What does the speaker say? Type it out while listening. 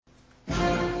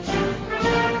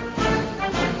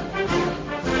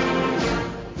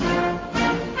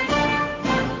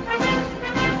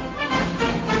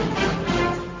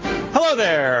Hello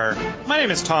there. My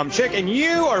name is Tom Chick, and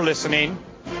you are listening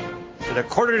to the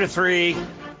Quarter to Three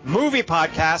movie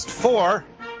podcast for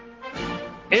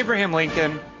Abraham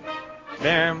Lincoln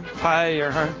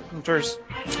Vampire Hunters.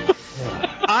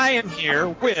 I am here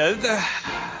with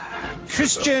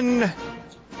Christian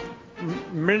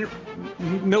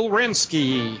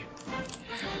Milransky.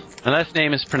 My last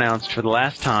name is pronounced for the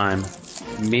last time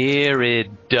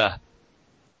Merida.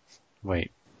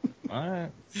 Wait.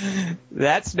 What?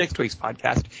 That's next week's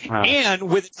podcast. Wow. And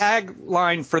with a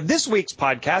tagline for this week's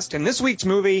podcast and this week's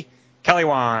movie, Kelly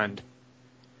Wand.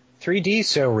 3D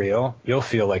so real, you'll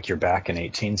feel like you're back in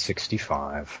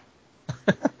 1865.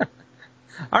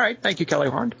 All right. Thank you, Kelly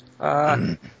Wand.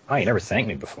 Oh, you never thanked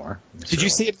me before. Did you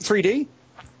see it in 3D?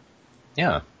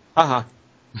 Yeah. Uh-huh.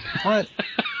 What?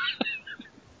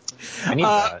 I need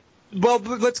that. Well,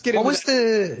 let's get into What was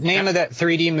the name of that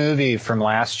 3D movie from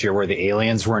last year where the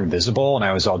aliens were invisible? And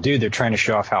I was all, dude, they're trying to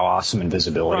show off how awesome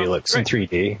invisibility looks in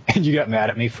 3D. And you got mad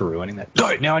at me for ruining that.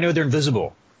 Now I know they're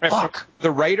invisible. Fuck.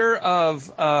 The writer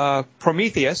of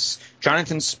Prometheus,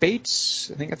 Jonathan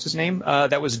Spates, I think that's his name,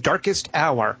 that was Darkest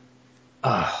Hour.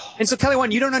 And so, Kelly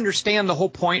Wand, you don't understand the whole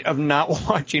point of not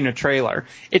watching a trailer.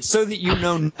 It's so that you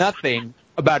know nothing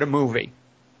about a movie.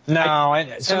 No,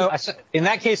 in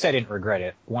that case, I didn't regret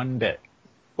it one bit.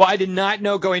 Well, I did not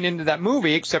know going into that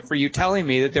movie, except for you telling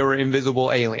me that there were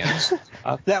invisible aliens.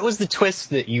 That was the twist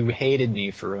that you hated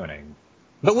me for ruining.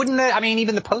 But wouldn't that, I mean,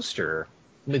 even the poster,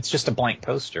 it's just a blank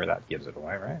poster. That gives it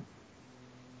away, right?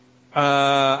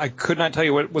 I could not tell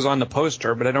you what was on the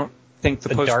poster, but I don't think the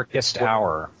poster... Darkest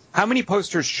Hour. How many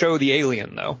posters show the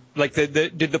alien, though? Like,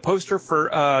 did the poster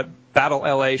for Battle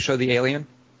L.A. show the alien?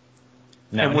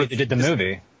 No, it did the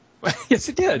movie. Yes,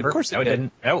 it did. Of course it did. It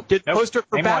didn't. Nope. Did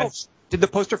the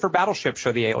poster for Battleship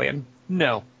show the alien?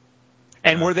 No.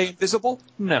 And were they invisible?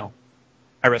 No.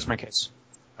 I rest my case.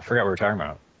 I forgot what we were talking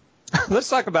about. Let's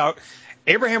talk about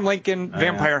Abraham Lincoln,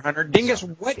 Vampire Hunter. Dingus,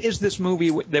 what is this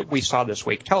movie that we saw this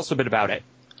week? Tell us a bit about it.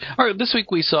 All right, this week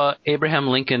we saw Abraham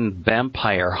Lincoln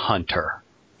Vampire Hunter.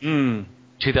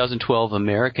 2012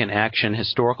 American action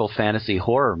historical fantasy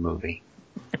horror movie.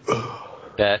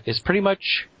 That is pretty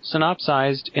much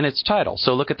synopsized in its title,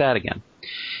 so look at that again.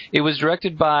 It was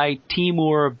directed by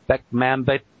Timur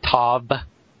Bekmambetov.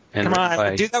 Come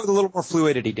on, do that with a little more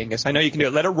fluidity, Dingus. I know you can do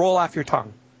it. Let it roll off your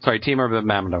tongue. Sorry, Timur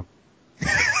Bekmambetov.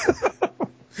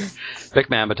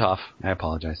 Bekmambetov, I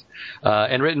apologize.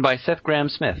 And written by Seth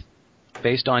Grahame-Smith,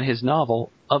 based on his novel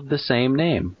of the same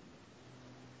name.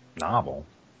 Novel?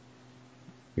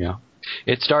 Yeah.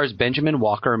 It stars Benjamin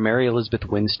Walker, Mary Elizabeth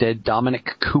Winstead,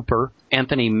 Dominic Cooper,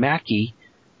 Anthony Mackie,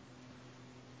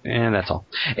 and that's all.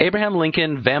 Abraham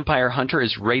Lincoln Vampire Hunter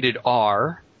is rated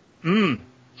R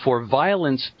for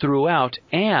violence throughout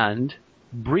and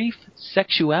brief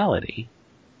sexuality.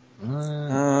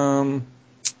 Okay.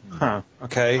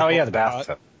 Oh, yeah, the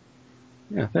bathtub.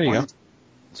 Yeah, there you go.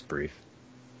 It's brief.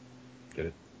 Get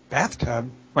it? Bathtub?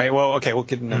 Wait, well, okay, we'll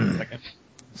get into that in a second.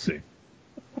 Let's see.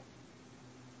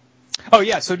 Oh,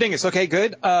 yeah, so Dingus, okay,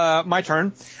 good. My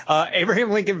turn. Abraham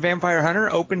Lincoln Vampire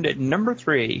Hunter opened at number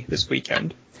 3 this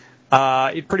weekend.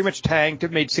 It pretty much tanked.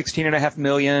 It made $16.5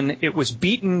 million. It was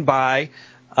beaten by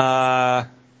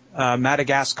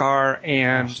Madagascar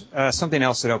and something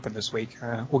else that opened this week.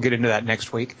 We'll get into that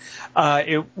next week.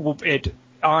 It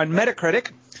on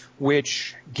Metacritic,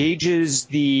 which gauges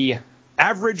the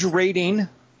average rating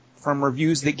from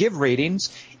reviews that give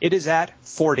ratings, it is at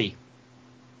 40.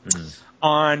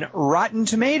 On Rotten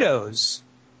Tomatoes,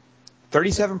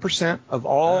 37% of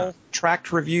all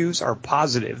tracked reviews are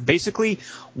positive. Basically,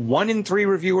 1 in 3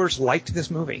 reviewers liked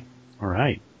this movie. All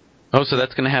right. Oh, so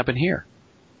that's going to happen here.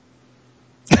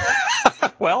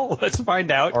 Well, let's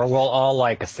find out. Or we'll all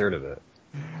like a third of it.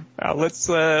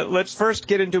 Let's first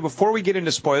get into, before we get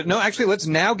into spoilers. No, actually, let's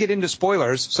now get into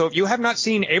spoilers. So if you have not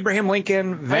seen Abraham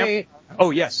Lincoln...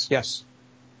 Oh, yes.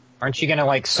 Aren't you going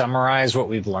to, summarize what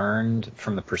we've learned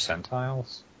from the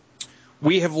percentiles?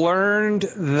 We have learned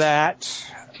that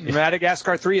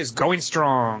Madagascar 3 is going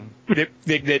strong.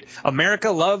 That America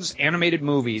loves animated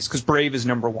movies because Brave is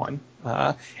number 1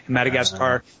 in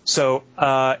Madagascar. So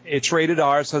it's rated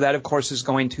R, so that, of course, is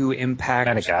going to impact...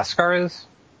 Madagascar is?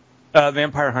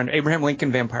 Vampire Hunter. Abraham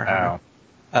Lincoln Vampire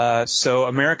Hunter. So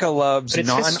America loves... But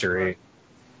it's history.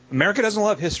 America doesn't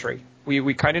love history.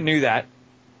 We kind of knew that.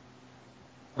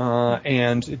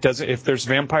 And it doesn't. If there's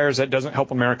vampires, that doesn't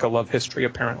help America love history,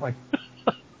 apparently.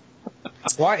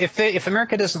 Why, if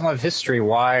America doesn't love history,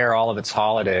 why are all of its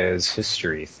holidays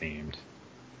history themed?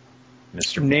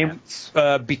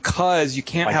 Mr. Because you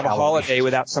can't have a holiday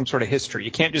without some sort of history.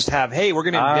 You can't just have, hey, we're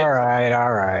going to...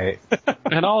 All right.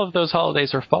 And all of those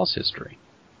holidays are false history.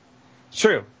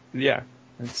 True. Yeah.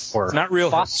 It's not real.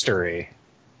 Fostery.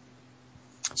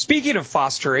 Speaking of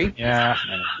fostery, yeah,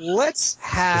 let's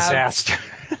have disaster.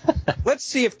 Let's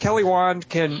see if Kelly Wand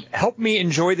can help me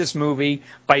enjoy this movie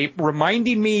by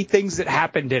reminding me things that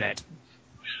happened in it.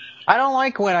 I don't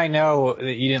like when I know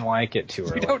that you didn't like it too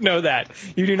early. You don't know that.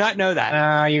 You do not know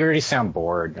that. You already sound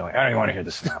bored. You're like, I don't even want to hear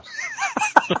the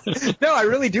synopsis. No, I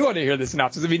really do want to hear the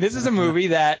synopsis. I mean, this is a movie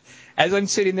that, as I'm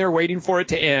sitting there waiting for it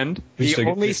to end,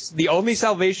 the only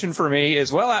salvation for me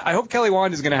is, well, I hope Kelly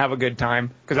Wand is going to have a good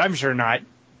time, because I'm sure not.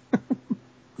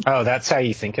 Oh, that's how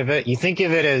you think of it? You think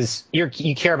of it as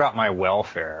you care about my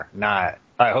welfare, not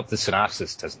I hope the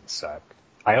synopsis doesn't suck.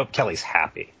 I hope Kelly's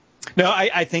happy. No,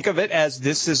 I think of it as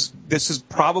this is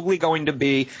probably going to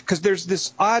be, because there's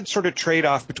this odd sort of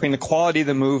trade-off between the quality of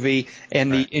the movie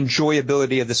and the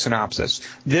enjoyability of the synopsis.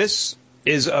 This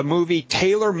is a movie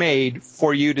tailor-made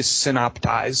for you to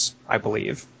synoptize, I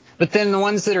believe. But then the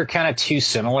ones that are kind of too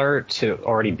similar to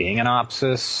already being an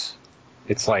synopsis,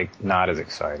 it's like not as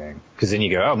exciting. Because then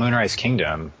you go, oh, Moonrise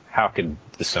Kingdom, how could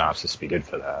the synopsis be good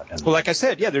for that? And well, like I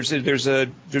said, yeah, there's a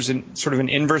sort of an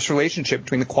inverse relationship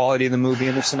between the quality of the movie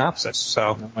and the synopsis.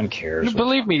 So no one cares.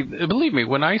 Believe me,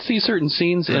 when I see certain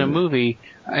scenes in a movie,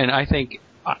 and I think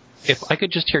if I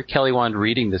could just hear Kelly Wand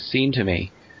reading the scene to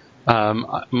me,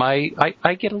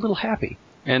 I get a little happy,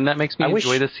 and that makes me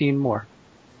enjoy the scene more.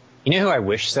 You know who I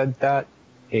wish said that?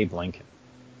 Abe Lincoln.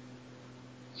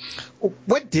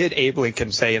 What did Abe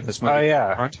Lincoln say in this movie? Oh,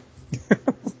 yeah.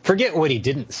 Forget what he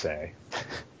didn't say.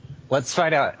 Let's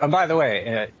find out. Oh, by the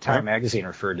way, Time Magazine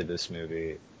referred to this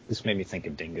movie. This made me think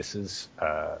of Dingus's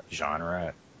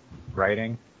genre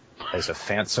writing as a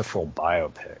fanciful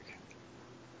biopic.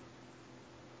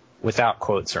 Without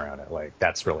quotes around it. Like,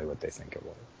 that's really what they think it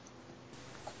was.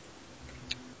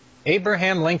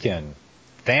 Abraham Lincoln,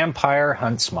 Vampire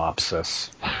Hunts Mopsus.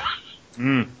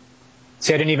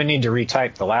 See, I didn't even need to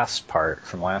retype the last part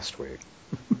from last week.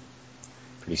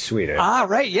 Pretty sweet, eh? Ah,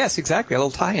 right. Yes, exactly. A little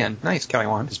tie-in. Nice, Kelly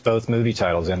Wand. Because both movie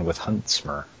titles end with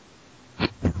Huntsmer.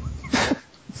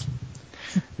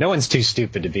 No one's too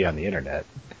stupid to be on the internet.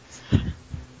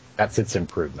 That's its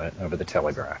improvement over The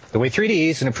Telegraph. The way 3D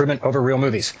is an improvement over real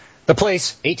movies. The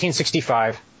place,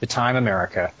 1865. The time,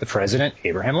 America. The president,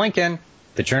 Abraham Lincoln.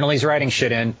 The journal he's writing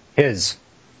shit in, his.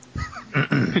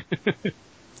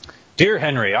 Dear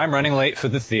Henry, I'm running late for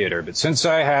the theater, but since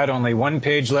I had only one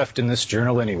page left in this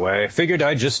journal anyway, I figured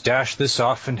I'd just dash this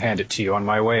off and hand it to you on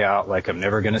my way out like I'm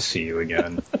never going to see you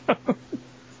again.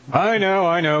 I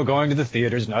know, going to the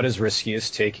theater's not as risky as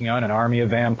taking on an army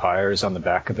of vampires on the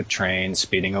back of a train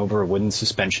speeding over a wooden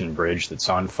suspension bridge that's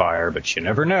on fire, but you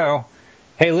never know.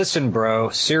 Hey, listen, bro,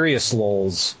 serious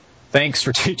lols. Thanks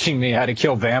for teaching me how to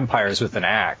kill vampires with an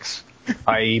axe,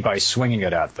 i.e. by swinging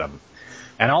it at them.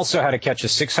 And also how to catch a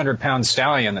 600-pound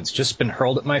stallion that's just been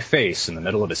hurled at my face in the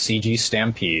middle of a CG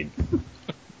stampede.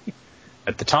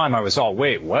 At the time, I was all,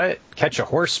 wait, what? Catch a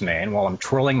horse mane while I'm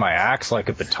twirling my axe like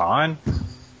a baton?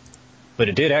 But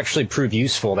it did actually prove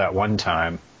useful that one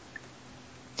time.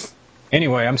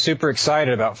 Anyway, I'm super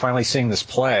excited about finally seeing this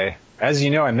play. As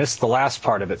you know, I missed the last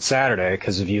part of it Saturday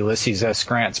because of Ulysses S.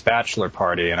 Grant's bachelor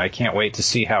party, and I can't wait to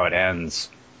see how it ends.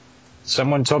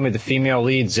 Someone told me the female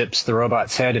lead zips the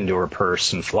robot's head into her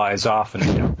purse and flies off in a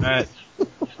donut.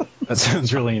 That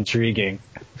sounds really intriguing.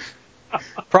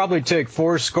 Probably take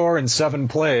 407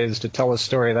 plays to tell a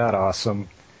story that awesome.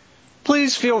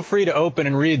 Please feel free to open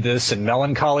and read this in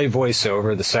melancholy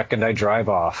voiceover the second I drive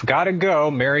off. Gotta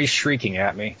go, Mary's shrieking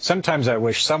at me. Sometimes I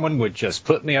wish someone would just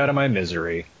put me out of my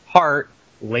misery. Heart,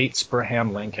 late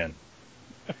Abraham Lincoln.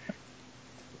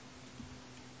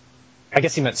 I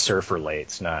guess he meant surfer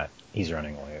lates, not he's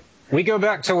running late. We go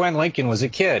back to when Lincoln was a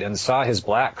kid and saw his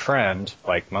black friend,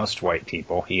 like most white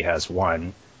people, he has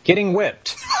one, getting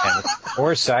whipped. And with the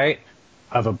foresight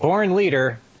of a born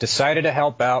leader, decided to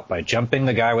help out by jumping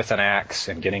the guy with an axe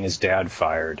and getting his dad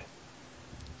fired.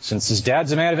 Since his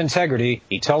dad's a man of integrity,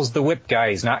 he tells the whip guy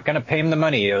he's not going to pay him the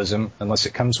money he owes him unless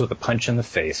it comes with a punch in the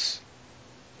face.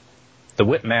 The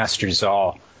whip master's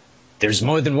all, there's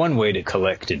more than one way to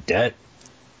collect a debt.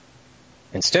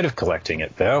 Instead of collecting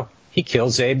it, though, he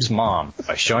kills Abe's mom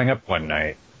by showing up one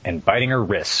night and biting her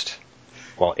wrist,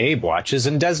 while Abe watches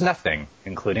and does nothing,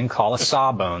 including call a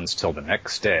sawbones till the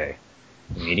next day,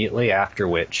 immediately after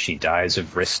which she dies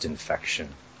of wrist infection.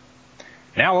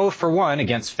 Now 0 for 1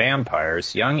 against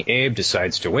vampires, young Abe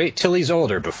decides to wait till he's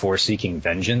older before seeking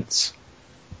vengeance.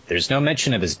 There's no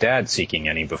mention of his dad seeking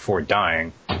any before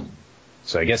dying,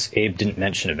 so I guess Abe didn't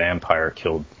mention a vampire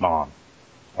killed mom.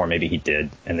 Or maybe he did,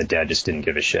 and the dad just didn't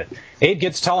give a shit. Abe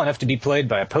gets tall enough to be played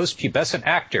by a post-pubescent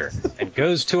actor and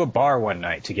goes to a bar one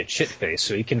night to get shit-faced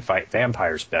so he can fight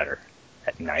vampires better.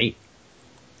 at night.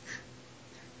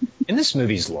 In this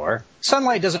movie's lore,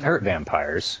 sunlight doesn't hurt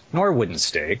vampires, nor wooden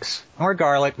stakes, nor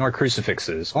garlic, nor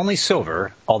crucifixes, only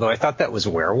silver, although I thought that was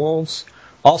werewolves.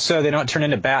 Also, they don't turn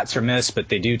into bats or mist, but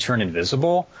they do turn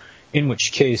invisible, in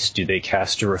which case, do they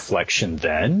cast a reflection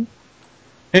then?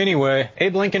 Anyway,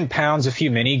 Abe Lincoln pounds a few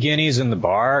mini guineas in the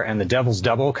bar, and the Devil's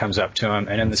Double comes up to him,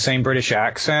 and in the same British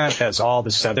accent as all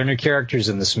the Southerner characters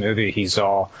in this movie, he's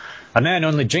all, "A man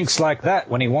only drinks like that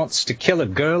when he wants to kill a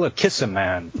girl or kiss a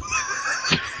man."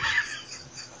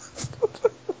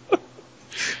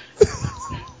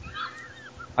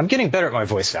 I'm getting better at my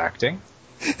voice acting.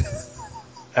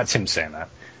 That's him saying that.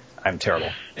 I'm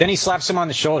terrible. Then he slaps him on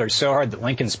the shoulder so hard that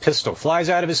Lincoln's pistol flies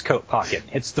out of his coat pocket and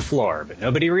hits the floor, but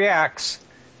nobody reacts.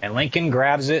 And Lincoln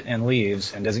grabs it and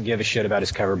leaves and doesn't give a shit about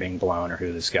his cover being blown or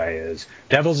who this guy is.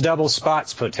 Devil's Double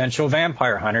spots potential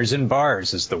vampire hunters in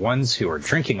bars as the ones who are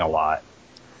drinking a lot.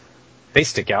 They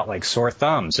stick out like sore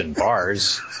thumbs in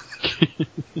bars.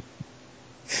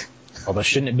 Although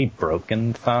shouldn't it be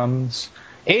broken thumbs?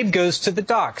 Abe goes to the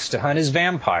docks to hunt his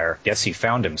vampire. Guess he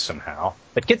found him somehow.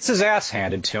 But gets his ass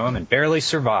handed to him and barely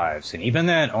survives. And even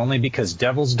then, only because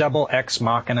Devil's Double Ex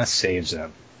Machina saves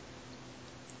him.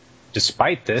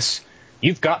 Despite this,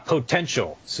 "You've got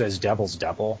potential," says Devil's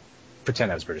Double.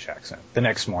 Pretend that was British accent. The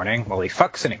next morning, while he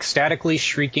fucks an ecstatically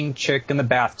shrieking chick in the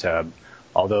bathtub.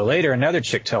 Although later, another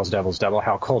chick tells Devil's Double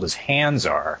how cold his hands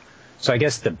are. So I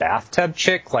guess the bathtub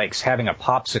chick likes having a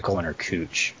popsicle in her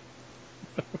cooch.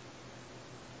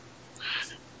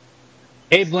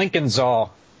 Abe Lincoln's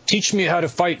all, "Teach me how to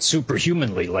fight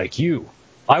superhumanly like you.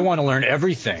 I want to learn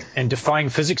everything, and defying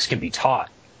physics can be taught."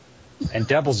 And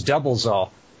Devil's Double's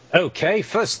all, "Okay,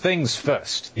 first things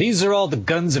first. These are all the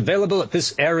guns available at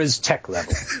this era's tech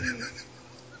level."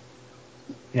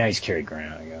 Now he's Cary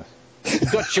Grant, I guess.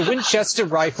 "You've got your Winchester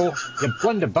rifle, your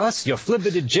blunderbuss, your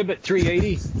flibberted gibbet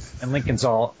 380. And Lincoln's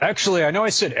all, "Actually, I know I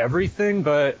said everything,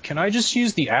 but can I just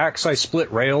use the axe I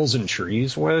split rails and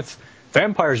trees with?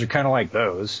 Vampires are kind of like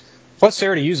those. Plus, they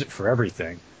already use it for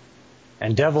everything."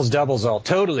 And Devil's Double's all,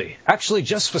 "Totally. Actually,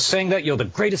 just for saying that, you're the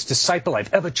greatest disciple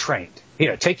I've ever trained.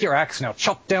 Here, take your axe now,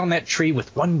 chop down that tree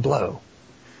with one blow."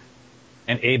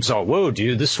 And Abe's all, "Whoa,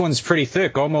 dude, this one's pretty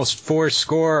thick, almost 4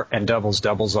 score. And Devil's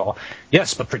Double's all,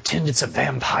 "Yes, but pretend it's a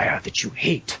vampire that you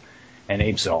hate." And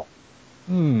Abe's all,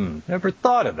 never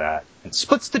thought of that. And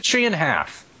splits the tree in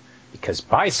half. Because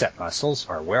bicep muscles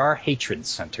are where our hatred's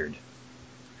centered.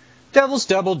 Devil's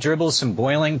Double dribbles some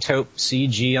boiling taupe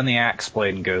CG on the axe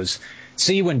blade and goes,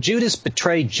 "See, when Judas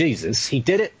betrayed Jesus, he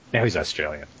did it," now he's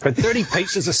Australian, "for 30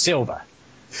 pieces of silver.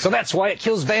 So that's why it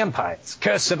kills vampires.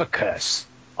 Curse of a curse.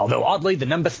 Although oddly, the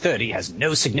number 30 has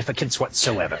no significance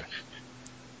whatsoever.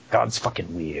 God's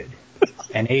fucking weird."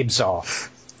 And Abe's all,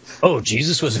 "Oh,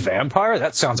 Jesus was a vampire?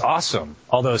 That sounds awesome.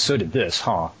 Although so did this,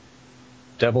 huh?"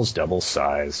 Devil's Double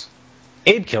sighs.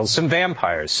 Abe kills some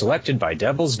vampires, selected by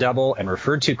Devil's Double and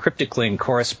referred to cryptically in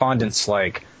correspondence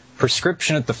like,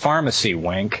 "Prescription at the pharmacy,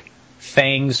 wink.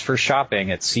 Fangs for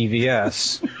shopping at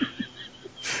CVS."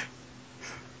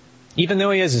 Even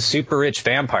though he has a super rich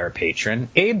vampire patron,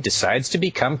 Abe decides to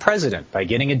become president by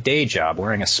getting a day job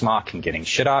wearing a smock and getting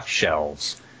shit off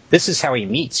shelves. This is how he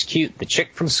meets Cute, the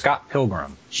chick from Scott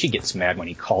Pilgrim. She gets mad when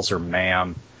he calls her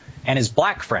ma'am. And his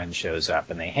black friend shows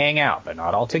up and they hang out, but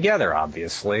not all together,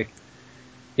 obviously.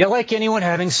 Yeah, like anyone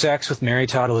having sex with Mary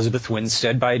Todd Elizabeth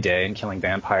Winstead by day and killing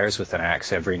vampires with an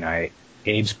axe every night,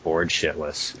 Abe's bored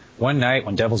shitless. One night,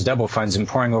 when Devil's Double finds him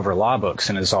poring over law books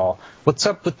and is all, "What's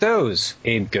up with those?"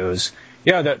 Abe goes,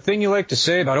 "Yeah, that thing you like to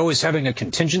say about always having a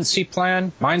contingency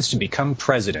plan? Mine's to become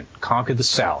president, conquer the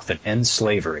South, and end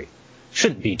slavery.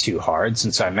 Shouldn't be too hard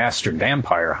since I mastered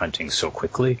vampire hunting so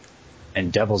quickly."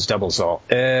 And Devil's Double's all,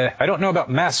 I don't know about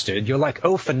mastered. You're like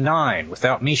 0 for 9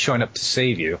 without me showing up to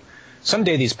save you.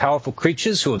 Someday these powerful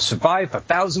creatures who have survived for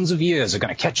thousands of years are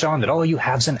going to catch on that all you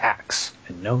have's an axe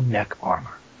and no neck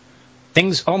armor.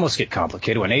 Things almost get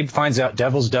complicated when Abe finds out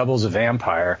Devil's Double's a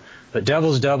vampire, but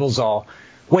Devil's Double's all,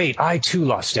 "Wait, I too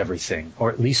lost everything,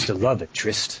 or at least a love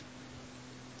interest.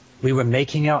 We were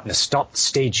making out in a stopped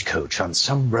stagecoach on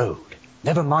some road.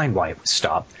 Never mind why it was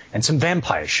stopped, and some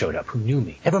vampires showed up who knew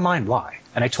me. Never mind why.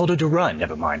 And I told her to run,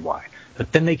 never mind why.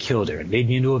 But then they killed her and made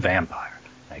me into a vampire.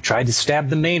 I tried to stab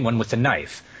the main one with a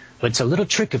knife, but it's a little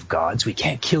trick of God's. We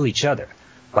can't kill each other.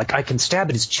 Like, I can stab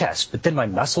at his chest, but then my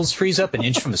muscles freeze up an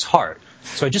inch from his heart,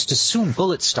 so I just assume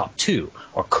bullets stop too,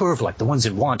 or curve like the ones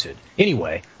in Wanted.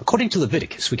 Anyway, according to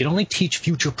Leviticus, we can only teach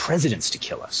future presidents to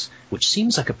kill us, which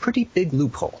seems like a pretty big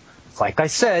loophole. Like I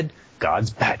said,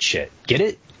 God's batshit. Get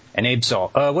it?" And Abe's all,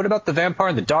 "What about the vampire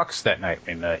in the docks that night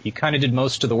we met? You kind of did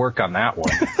most of the work on that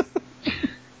one."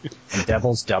 And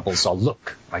Devil's Doubles all,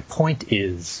 look, my point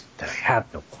is that I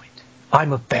have no point.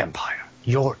 I'm a vampire.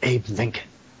 You're Abe Lincoln.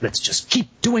 Let's just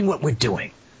keep doing what we're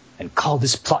doing and call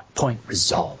this plot point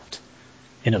resolved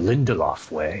in a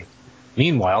Lindelof way.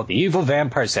 Meanwhile, the evil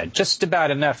vampires had just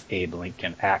about enough Abe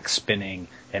Lincoln axe-spinning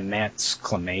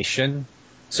emasclamation,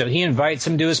 so he invites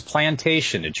him to his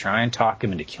plantation to try and talk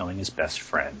him into killing his best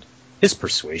friend. His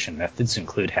persuasion methods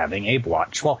include having Abe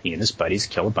watch while he and his buddies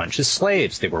kill a bunch of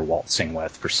slaves they were waltzing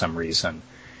with for some reason,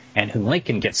 and whom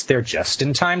Lincoln gets there just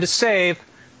in time to save,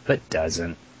 but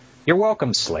doesn't. You're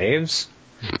welcome, slaves.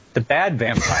 The bad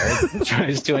vampire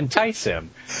tries to entice him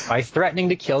by threatening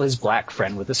to kill his black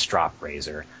friend with a strop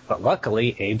razor. But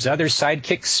luckily, Abe's other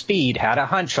sidekick, Speed, had a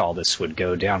hunch all this would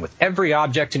go down with every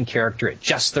object and character at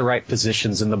just the right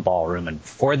positions in the ballroom. And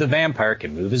before the vampire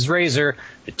can move his razor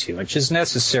the 2 inches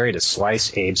necessary to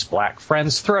slice Abe's black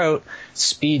friend's throat,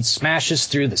 Speed smashes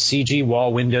through the CG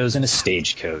wall windows in a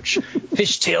stagecoach,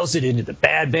 fishtails it into the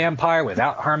bad vampire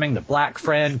without harming the black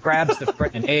friend, grabs the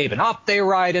friend and Abe, and off they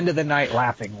ride into the night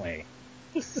laughingly.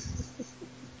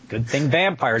 Good thing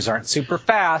vampires aren't super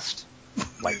fast,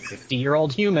 like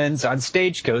 50-year-old humans on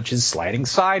stagecoaches sliding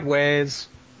sideways.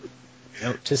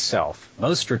 Note to self,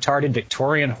 most retarded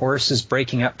Victorian horses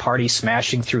breaking up party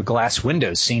smashing through glass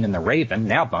windows seen in The Raven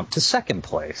now bump to second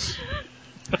place.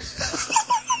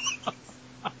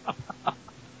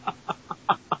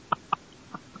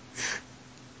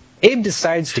 Abe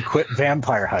decides to quit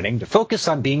vampire hunting to focus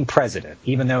on being president,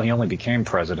 even though he only became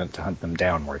president to hunt them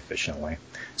down more efficiently.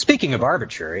 Speaking of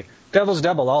arbitrary, Devil's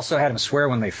Double also had him swear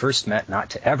when they first met not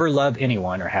to ever love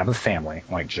anyone or have a family,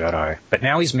 like Jedi. But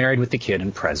now he's married with the kid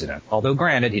and president, although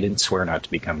granted, he didn't swear not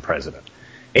to become president.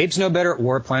 Abe's no better at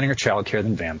war planning or childcare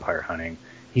than vampire hunting.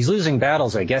 He's losing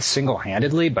battles, I guess,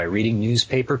 single-handedly by reading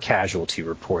newspaper casualty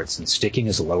reports and sticking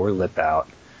his lower lip out.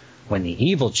 When the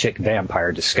evil chick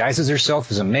vampire disguises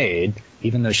herself as a maid,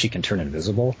 even though she can turn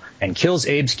invisible, and kills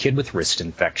Abe's kid with wrist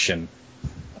infection.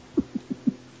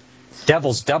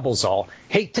 Devil's Doubles all,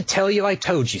 hate to tell you I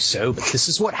told you so, but this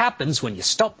is what happens when you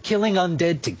stop killing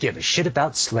undead to give a shit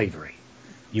about slavery.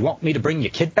 You want me to bring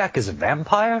your kid back as a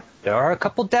vampire? There are a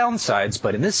couple downsides,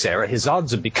 but in this era, his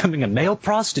odds of becoming a male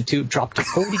prostitute drop to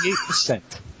 48%.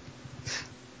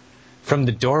 From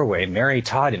the doorway, Mary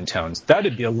Todd intones,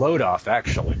 that'd be a load-off,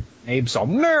 actually. Abe's all,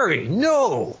 Mary,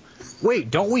 no! Wait,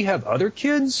 don't we have other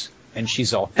kids? And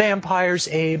she's all, vampires,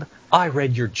 Abe. I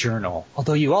read your journal,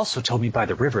 although you also told me by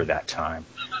the river that time.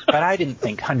 But I didn't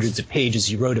think hundreds of pages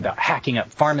you wrote about hacking up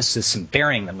pharmacists and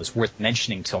burying them was worth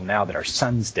mentioning till now that our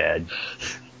son's dead.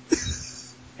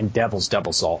 And Devil's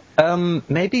Doubles all,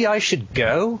 maybe I should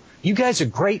go? You guys are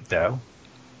great, though.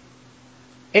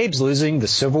 Abe's losing the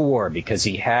Civil War because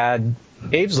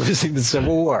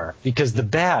the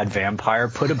bad vampire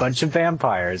put a bunch of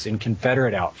vampires in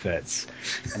Confederate outfits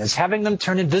and is having them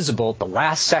turn invisible at the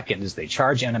last second as they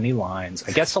charge enemy lines,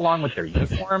 I guess along with their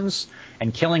uniforms,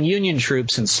 and killing Union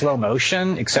troops in slow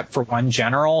motion, except for one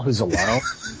general who's alone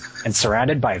and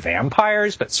surrounded by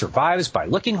vampires, but survives by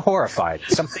looking horrified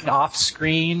at something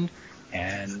off-screen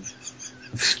and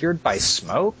obscured by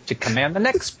smoke to command the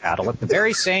next battle at the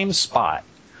very same spot.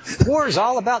 War's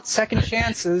all about second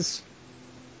chances.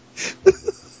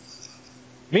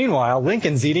 Meanwhile,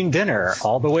 Lincoln's eating dinner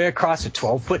all the way across a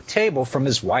 12-foot table from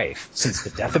his wife, since the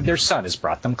death of their son has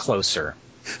brought them closer.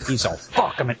 He's all,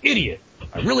 fuck, I'm an idiot.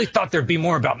 I really thought there'd be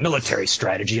more about military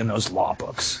strategy in those law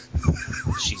books.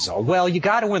 She's all, well, you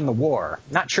gotta win the war.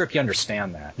 Not sure if you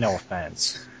understand that. No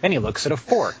offense. Then he looks at a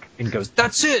fork and goes,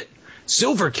 that's it.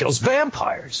 Silver kills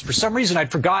vampires. For some reason,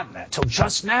 I'd forgotten that till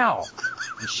just now.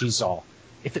 And she's all,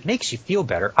 if it makes you feel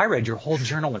better, I read your whole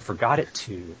journal and forgot it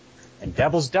too. And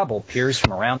Devil's Double peers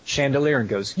from around the chandelier and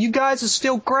goes, you guys are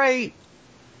still great.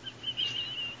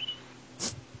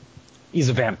 He's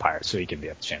a vampire, so he can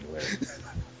be up the chandelier.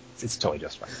 It's totally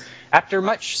just fine. After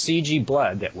much CG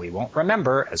blood that we won't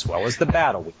remember, as well as the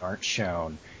battle we aren't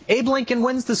shown, Abe Lincoln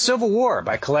wins the Civil War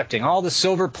by collecting all the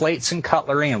silver plates and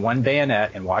cutlery in one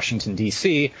bayonet in Washington,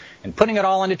 D.C., and putting it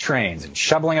all into trains and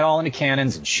shoveling it all into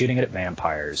cannons and shooting it at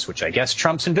vampires, which I guess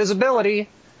trumps invisibility.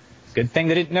 Good thing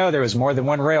they didn't know there was more than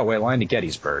one railway line to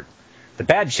Gettysburg. The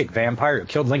bad chick vampire who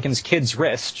killed Lincoln's kid's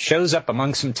wrist shows up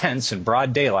among some tents in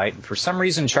broad daylight and for some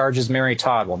reason charges Mary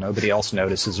Todd while nobody else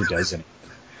notices or does anything.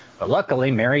 But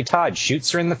luckily, Mary Todd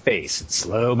shoots her in the face in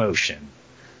slow motion.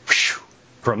 Whew.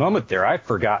 For a moment there, I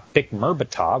forgot Vic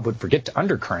Murbatov would forget to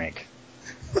undercrank.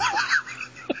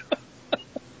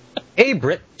 Abe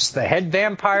rips the head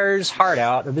vampire's heart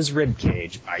out of his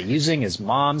ribcage by using his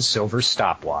mom's silver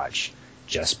stopwatch.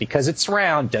 Just because it's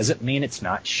round doesn't mean it's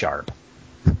not sharp.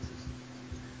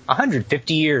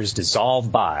 150 years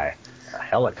dissolve by, A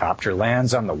helicopter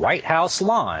lands on the White House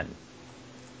lawn.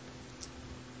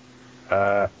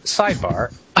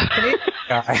 Sidebar. A Canadian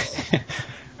guy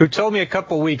who told me a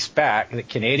couple weeks back that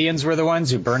Canadians were the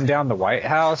ones who burned down the White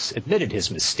House admitted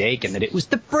his mistake and that it was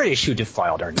the British who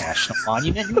defiled our national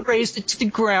monument and razed it to the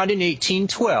ground in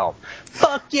 1812.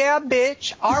 Fuck yeah,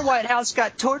 bitch. Our White House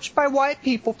got torched by white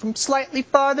people from slightly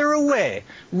farther away.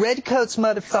 Redcoats,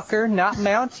 motherfucker, not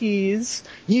Mounties.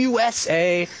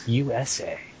 USA.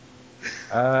 USA.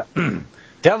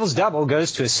 Devil's Double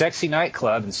goes to a sexy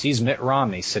nightclub and sees Mitt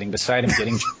Romney sitting beside him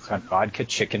getting drunk on vodka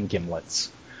chicken gimlets.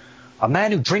 A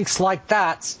man who drinks like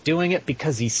that's doing it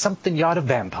because he's something yacht of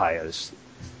vampires.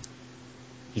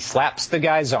 He slaps the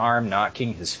guy's arm,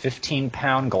 knocking his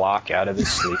 15-pound Glock out of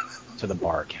his sleeve to the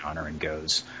bar counter and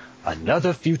goes,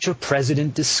 "Another future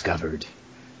president discovered."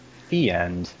 The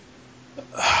end.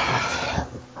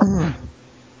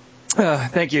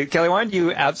 Thank you, Kelly Wand.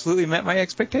 You absolutely met my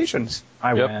expectations.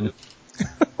 I win.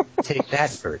 Take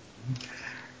that, Bert.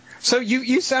 So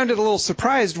you sounded a little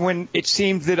surprised when it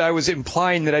seemed that I was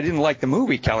implying that I didn't like the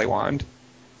movie, Kelly Wand.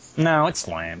 No, it's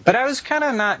lame. But I was kind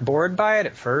of not bored by it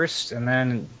at first, and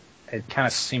then it kind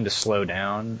of seemed to slow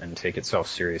down and take itself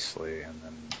seriously, and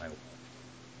then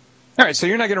All right, so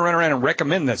you're not going to run around and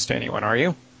recommend this to anyone, are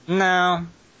you? No.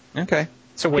 Okay.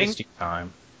 It's a waste of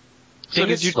time. So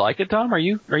did you like it, Tom? Are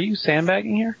you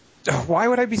sandbagging here? Why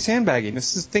would I be sandbagging?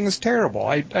 This thing is terrible.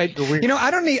 I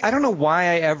don't know why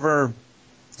I ever,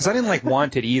 because I didn't like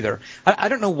Wanted either. I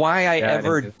don't know why I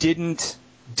ever didn't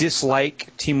dislike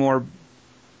Timur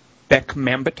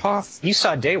Bekmambetov. You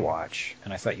saw Daywatch,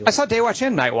 and I thought you. I saw Daywatch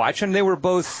and Nightwatch, and they were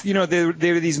both, they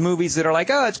were these movies that are like,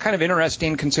 oh, it's kind of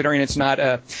interesting considering it's not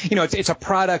it's a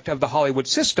product of the Hollywood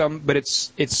system, but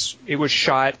it was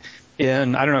shot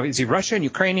in, I don't know, is he Russian,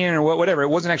 Ukrainian, or whatever. It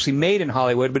wasn't actually made in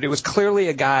Hollywood, but it was clearly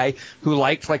a guy who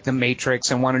liked like The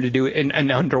Matrix and wanted to do an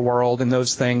Underworld and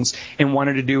those things, and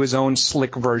wanted to do his own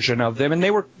slick version of them. And they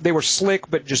were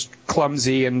slick, but just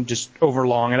clumsy and just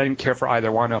overlong, and I didn't care for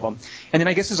either one of them. And then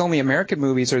I guess his only American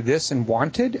movies are this and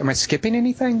Wanted. Am I skipping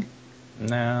anything?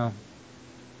 No.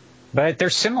 But they're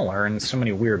similar in so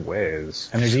many weird ways.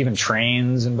 And there's even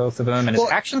trains in both of them. And his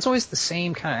action's always the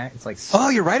same kind of... It's like... Oh,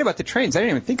 you're right about the trains. I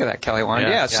didn't even think of that, Kelly Wand.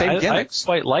 Yeah, same gimmicks. I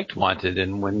quite liked Wanted.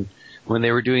 And when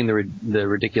they were doing the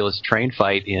ridiculous train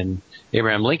fight in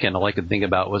Abraham Lincoln, all I could think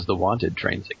about was the Wanted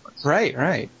train sequence.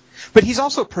 Right. But he's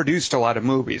also produced a lot of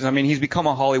movies. I mean, he's become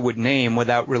a Hollywood name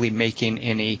without really making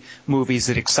any movies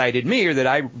that excited me or that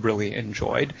I really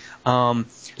enjoyed. So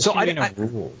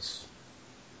rules.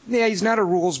 Yeah, he's not a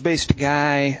rules-based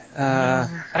guy.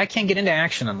 I can't get into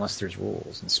action unless there's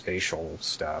rules and spatial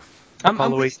stuff.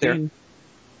 Apollo 18.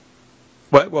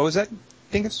 What was that,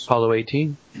 Dingus? Apollo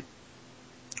 18.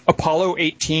 Apollo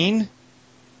 18?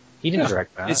 He didn't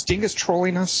direct that. Is Dingus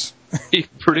trolling us? He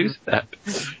produced that.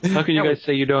 How can you guys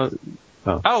say you don't?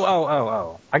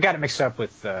 Oh. I got it mixed up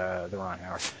with the Ron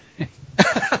Howard.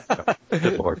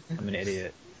 Good Lord. I'm an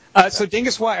idiot. So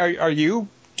Dingus, why are you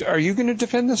going to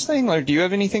defend this thing? Or do you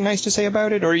have anything nice to say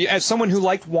about it? Or as someone who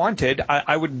liked Wanted,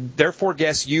 I would therefore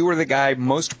guess you are the guy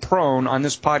most prone on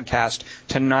this podcast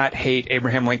to not hate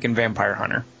Abraham Lincoln Vampire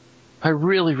Hunter. I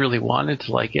really, really wanted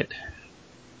to like it.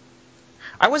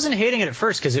 I wasn't hating it at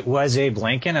first because it was Abe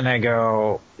Lincoln, and I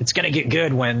go, it's going to get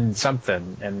good when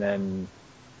something. And then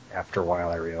after a while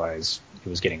I realized it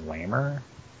was getting lamer.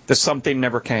 The something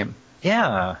never came.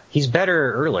 Yeah, he's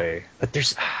better early. But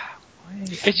there's...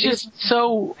 It's just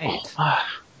so. I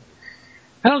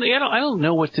don't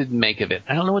know what to make of it.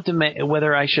 I don't know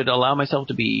whether I should allow myself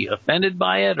to be offended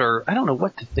by it, or I don't know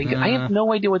what to think. I have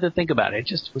no idea what to think about it. It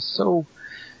just was so.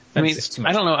 I mean,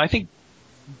 I don't know. I think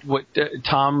what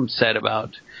Tom said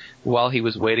about while he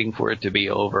was waiting for it to be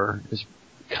over is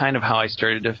kind of how I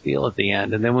started to feel at the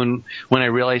end. And then when I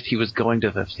realized he was going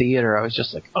to the theater, I was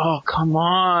just like, oh, come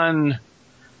on.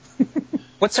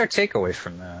 What's our takeaway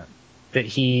from that? That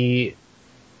he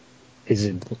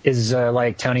is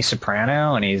like Tony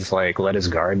Soprano, and he's like let his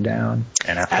guard down.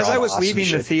 And as I was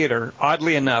leaving the theater,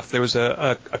 oddly enough, there was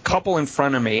a couple in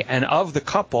front of me, and of the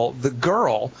couple, the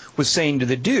girl was saying to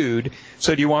the dude,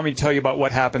 "So do you want me to tell you about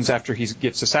what happens after he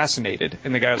gets assassinated?"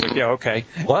 And the guy was like, "Yeah, okay."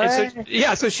 What?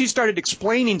 So she started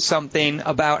explaining something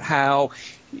about how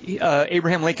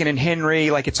Abraham Lincoln and Henry,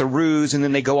 like it's a ruse, and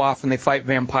then they go off and they fight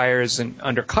vampires and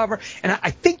undercover. And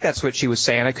I think that's what she was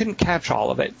saying. I couldn't catch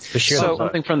all of it. So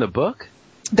something from the book?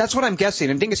 That's what I'm guessing.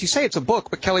 And Dingus, you say it's a book,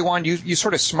 but Kelly Wand, you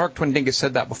sort of smirked when Dingus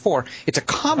said that before. It's a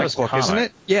comic book, isn't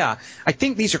it? Yeah. I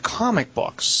think these are comic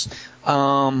books.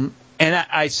 And And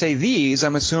I say these,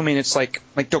 I'm assuming it's like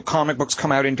comic books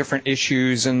come out in different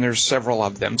issues, and there's several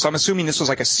of them. So I'm assuming this was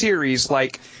like a series,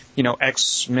 like,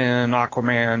 X-Men,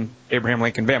 Aquaman, Abraham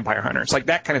Lincoln, Vampire Hunter. It's like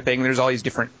that kind of thing. There's all these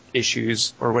different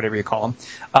issues, or whatever you call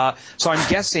them. So I'm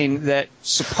guessing that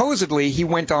supposedly he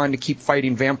went on to keep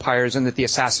fighting vampires, and that the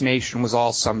assassination was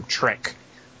all some trick.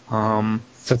 So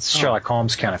it's Sherlock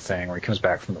Holmes kind of thing, where he comes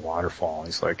back from the waterfall, and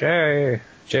he's like, hey,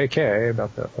 JK,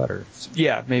 about that letter.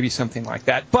 Yeah, maybe something like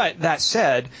that. But that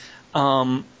said,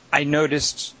 I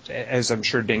noticed, as I'm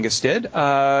sure Dingus did,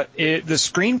 the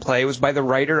screenplay was by the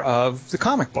writer of the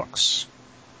comic books,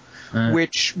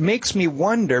 which makes me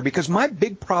wonder, because my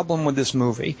big problem with this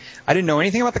movie, I didn't know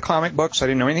anything about the comic books, I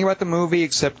didn't know anything about the movie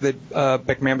except that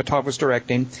Bekmambetov was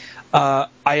directing. I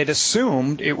had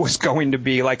assumed it was going to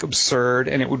be like absurd,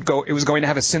 and it was going to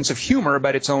have a sense of humor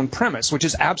about its own premise, which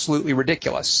is absolutely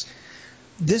ridiculous.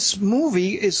 This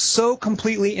movie is so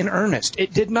completely in earnest.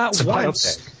 It did not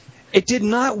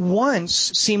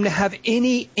once seem to have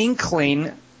any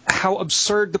inkling how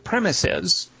absurd the premise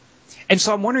is. And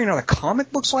so I'm wondering, are the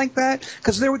comic books like that?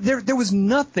 Because there was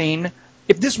nothing.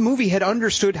 If this movie had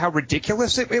understood how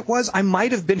ridiculous it was, I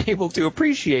might have been able to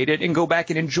appreciate it and go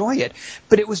back and enjoy it.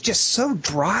 But it was just so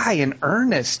dry and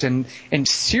earnest and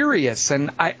serious. And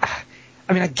I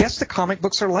guess the comic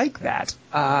books are like that.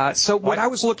 So what I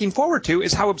was looking forward to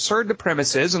is how absurd the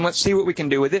premise is, and let's see what we can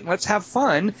do with it, and let's have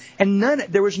fun. And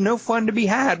there was no fun to be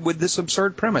had with this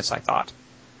absurd premise, I thought.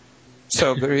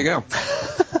 So there you go.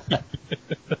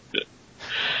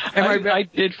 I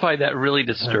did find that really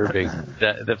disturbing,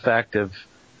 the fact of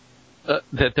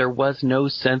that there was no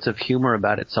sense of humor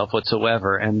about itself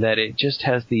whatsoever, and that it just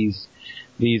has these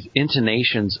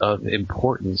intonations of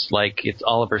importance, like it's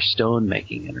Oliver Stone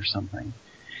making it or something.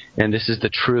 And this is the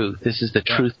truth. This is the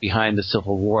truth behind the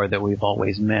Civil War that we've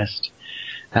always missed.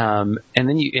 And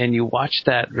then you watch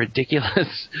that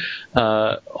ridiculous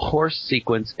horse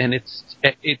sequence, and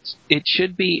that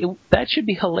should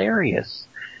be hilarious.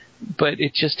 But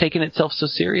it's just taking itself so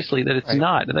seriously that it's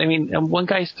not. I mean, one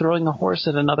guy's throwing a horse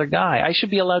at another guy. I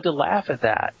should be allowed to laugh at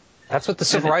that. That's what the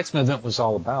civil rights movement was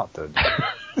all about, though.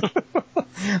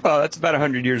 Well, that's about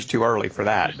 100 years too early for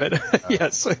that, but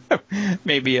yes,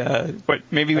 maybe.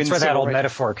 Maybe that's where that old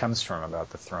metaphor comes from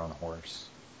about the thrown horse.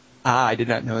 I did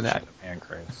not know that.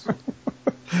 Pancreas.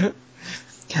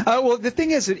 Well, the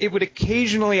thing is, it would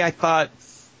occasionally, I thought,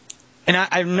 and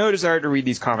I've no desire to read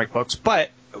these comic books, but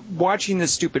watching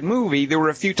this stupid movie, there were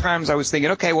a few times I was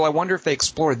thinking, okay, well, I wonder if they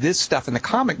explore this stuff in the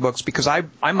comic books, because I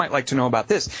might like to know about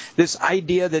this. This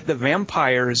idea that the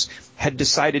vampires had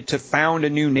decided to found a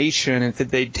new nation and that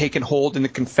they'd taken hold in the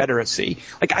Confederacy.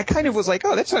 Like, I kind of was like,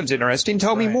 oh, that sounds interesting.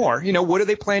 Tell me more. What are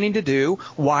they planning to do?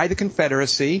 Why the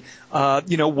Confederacy?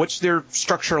 What's their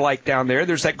structure like down there?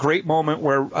 There's that great moment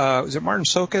where, is it Martin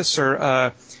Sokus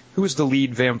or, who is the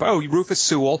lead vampire? Oh, Rufus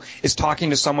Sewell is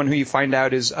talking to someone who you find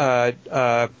out is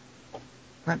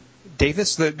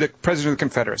Davis, the president of the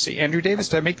Confederacy. Andrew Davis,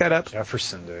 did I make that up?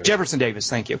 Jefferson Davis. Jefferson Davis,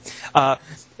 thank you. And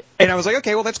I was like,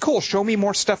 okay, well, that's cool. Show me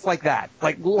more stuff like that.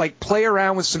 Like play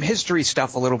around with some history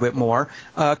stuff a little bit more,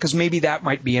 because maybe that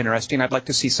might be interesting. I'd like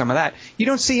to see some of that. You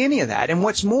don't see any of that. And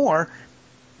what's more,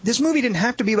 this movie didn't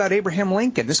have to be about Abraham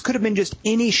Lincoln. This could have been just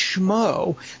any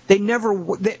schmo.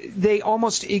 They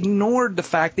almost ignored the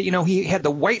fact that, he had the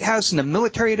White House and the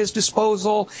military at his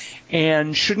disposal,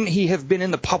 and shouldn't he have been in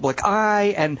the public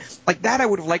eye? And like that I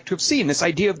would have liked to have seen, this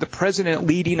idea of the president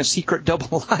leading a secret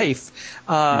double life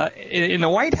in the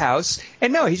White House.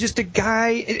 And no, he's just a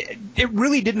guy. It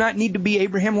really did not need to be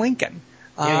Abraham Lincoln.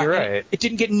 Yeah, you're right. It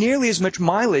didn't get nearly as much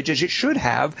mileage as it should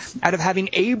have out of having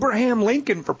Abraham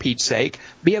Lincoln, for Pete's sake,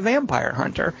 be a vampire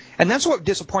hunter. And that's what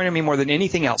disappointed me more than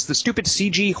anything else. The stupid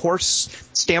CG horse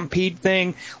stampede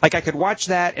thing, like I could watch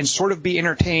that and sort of be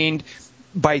entertained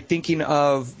by thinking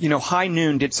of, High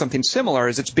Noon did something similar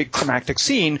as its big climactic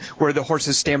scene where the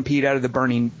horses stampede out of the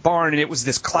burning barn. And it was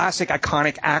this classic,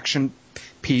 iconic action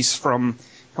piece from,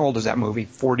 how old is that movie?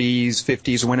 40s,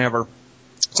 50s, whenever.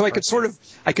 So I could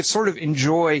sort of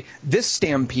enjoy this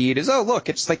stampede as, oh, look,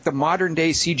 it's like the modern day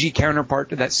CG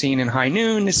counterpart to that scene in High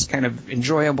Noon. It's kind of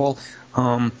enjoyable.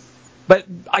 But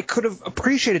I could have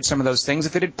appreciated some of those things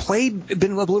if it had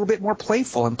been a little bit more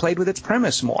playful and played with its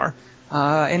premise more.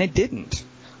 And it didn't.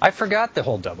 I forgot the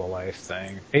whole double life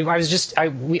thing. I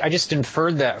just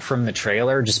inferred that from the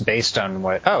trailer, just based on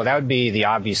that would be the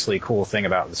obviously cool thing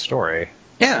about the story.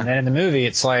 Yeah. And then in the movie,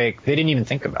 it's like they didn't even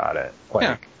think about it.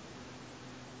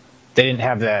 They didn't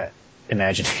have that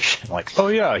imagination. Like, oh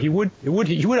yeah, he would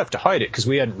have to hide it because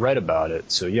we hadn't read about it.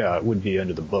 So yeah, it would be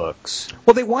under the books.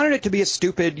 Well, they wanted it to be a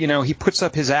stupid, he puts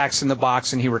up his axe in the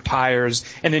box and he retires,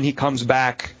 and then he comes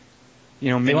back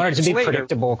They wanted it to be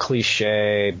predictable,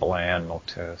 cliche, bland milk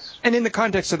toast. And in the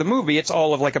context of the movie, it's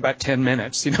all of like about 10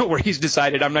 minutes, where he's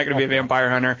decided, I'm not going to be a vampire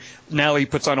hunter. Now he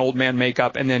puts on old man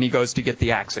makeup, and then he goes to get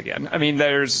the axe again. I mean,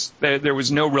 there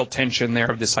was no real tension there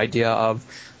of this idea of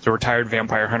the retired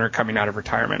vampire hunter coming out of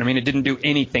retirement. I mean, it didn't do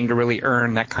anything to really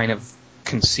earn that kind of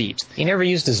conceit. He never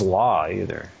used his law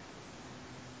either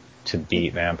to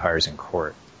beat vampires in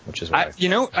court, which is why. I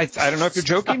don't know if you're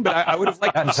joking, but I would have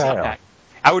liked to see that.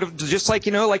 I would have, just like,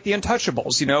 like the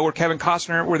Untouchables, where Kevin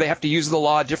Costner, where they have to use the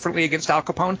law differently against Al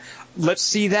Capone. Let's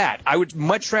see that. I would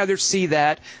much rather see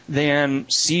that than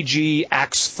CG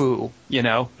axe foo,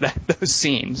 those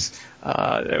scenes.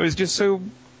 It was just so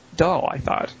dull, I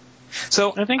thought.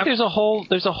 So I think there's a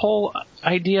whole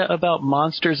idea about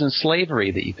monsters and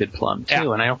slavery that you could plumb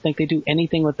too, and I don't think they do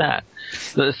anything with that.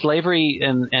 The slavery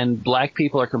and black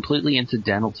people are completely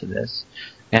incidental to this.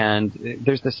 And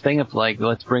there's this thing of like,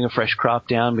 let's bring a fresh crop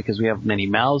down because we have many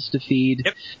mouths to feed.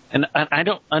 Yep. And I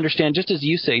don't understand, just as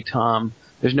you say, Tom,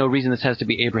 there's no reason this has to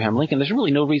be Abraham Lincoln. There's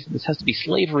really no reason this has to be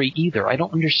slavery either. I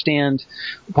don't understand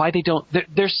why they don't.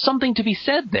 There's something to be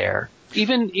said there,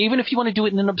 even if you want to do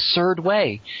it in an absurd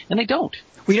way, and they don't.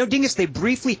 Well, Dingus, they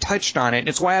briefly touched on it, and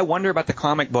it's why I wonder about the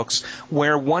comic books,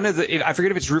 where one of the, I forget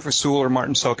if it's Rufus Sewell or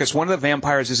Martin Sokus, one of the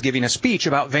vampires is giving a speech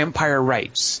about vampire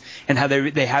rights, and how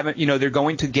they haven't, they're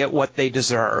going to get what they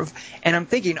deserve. And I'm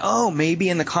thinking, maybe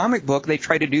in the comic book they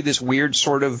try to do this weird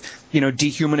sort of,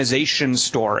 dehumanization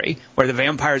story, where the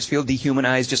vampires feel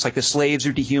dehumanized just like the slaves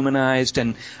are dehumanized,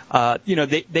 and,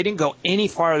 they didn't go any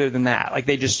farther than that. Like,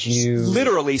 they just,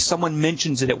 literally, someone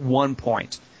mentions it at one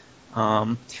point.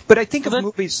 But I think of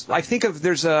movies. I think of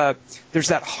there's that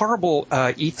horrible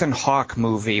Ethan Hawke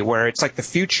movie where it's like the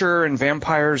future and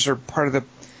vampires are part of the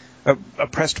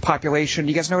oppressed population.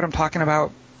 Do you guys know what I'm talking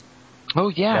about? Oh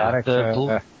yeah,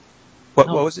 what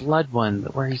was it? Blood one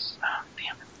where he's. Oh,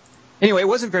 damn it. Anyway, it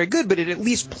wasn't very good, but it at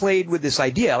least played with this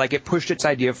idea. Like, it pushed its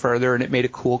idea further, and it made a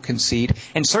cool conceit.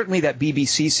 And certainly that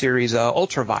BBC series,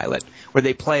 Ultraviolet, where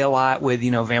they play a lot with,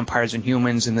 vampires and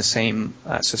humans in the same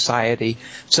society.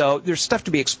 So there's stuff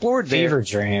to be explored there. Fever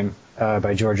Dream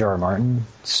by George R. R. Martin,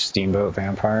 steamboat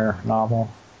vampire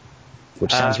novel,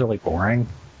 which sounds really boring,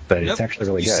 but it's actually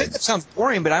really good. You said that sounds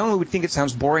boring, but I only would think it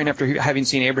sounds boring after having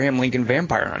seen Abraham Lincoln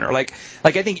Vampire Hunter. Like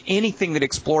I think anything that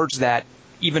explores that,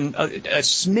 even a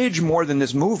smidge more than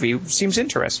this movie, seems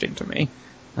interesting to me.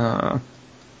 I'm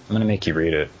going to make you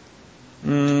read it.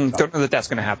 Don't know that that's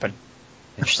going to happen.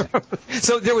 Interesting.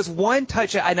 So there was one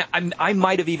touch, and I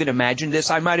might have even imagined this.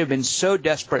 I might have been so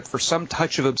desperate for some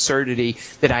touch of absurdity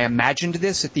that I imagined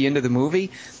this at the end of the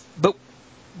movie. But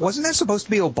wasn't that supposed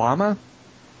to be Obama?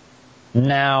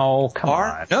 No, come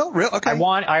on. No, real? Okay.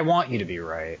 I want you to be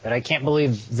right, but I can't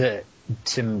believe that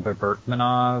Tim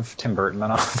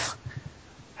Burtonmanoff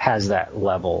has that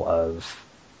level of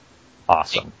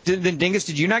awesome. Then Dingus,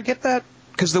 did you not get that?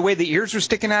 Because the way the ears were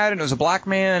sticking out, and it was a black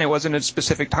man, it wasn't a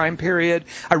specific time period.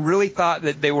 I really thought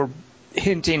that they were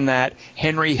hinting that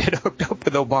Henry had hooked up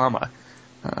with Obama.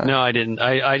 No, I didn't.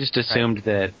 I just assumed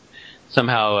that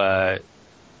somehow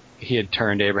he had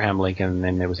turned Abraham Lincoln,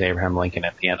 and it was Abraham Lincoln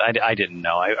at the end. I didn't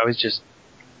know. I was just...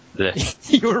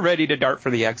 You were ready to dart for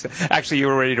the exit. Actually, you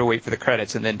were ready to wait for the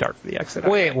credits and then dart for the exit.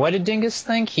 Wait, what did Dingus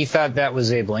think? He thought that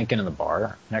was Abe Lincoln in the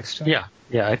bar next to him?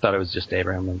 Yeah, I thought it was just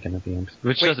Abraham Lincoln at the end,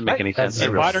 which doesn't make any sense.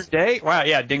 In modern day? Wow,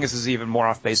 yeah, Dingus is even more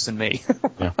off base than me.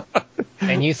 Yeah.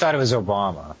 And you thought it was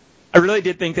Obama. I really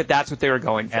did think that that's what they were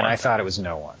going for. And I thought it was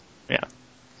no one. Yeah.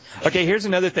 Okay, here's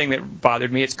another thing that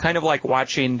bothered me. It's kind of like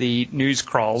watching the news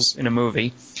crawls in a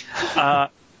movie. First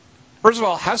of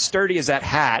all, how sturdy is that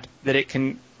hat that it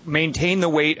can maintain the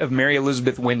weight of Mary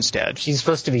Elizabeth Winstead? She's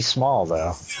supposed to be small,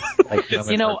 though. Like,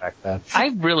 I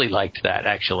really liked that,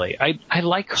 actually. I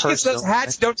like her. Because those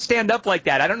hats don't stand up like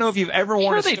that. I don't know if you've ever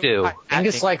worn a stovepipe. Sure they do.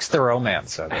 Dingus likes the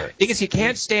romance of it. Dingus, you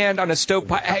can't stand on a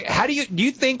stovepipe. How do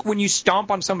you think when you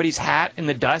stomp on somebody's hat in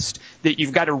the dust that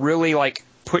you've got to really,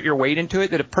 put your weight into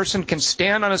it, that a person can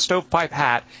stand on a stovepipe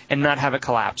hat and not have it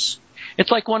collapse?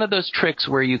 It's like one of those tricks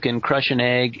where you can crush an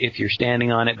egg if you're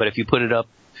standing on it, but if you put it up,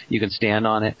 you can stand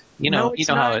on it. You know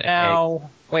how an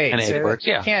egg works.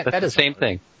 Yeah, that's the same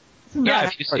thing. Yeah,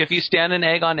 if you stand an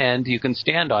egg on end, you can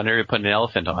stand on it or put an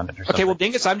elephant on it or something. Okay, well,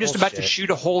 Dingus, I'm just about to shoot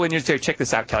a hole in your... Check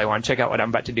this out, Kelly. Want to check out what I'm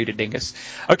about to do to Dingus?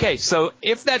 Okay, so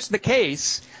if that's the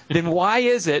case, then why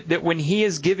is it that when he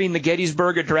is giving the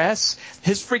Gettysburg Address,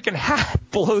 his freaking hat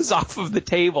blows off of the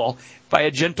table by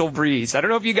a gentle breeze? I don't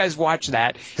know if you guys watch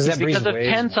that. Because of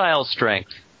tensile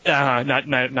strength.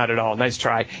 Not at all. Nice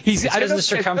try. It's because the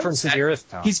circumference of the Earth,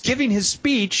 Tom. He's giving his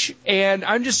speech, and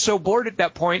I'm just so bored at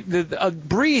that point. A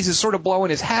breeze is sort of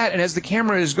blowing his hat, and as the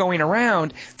camera is going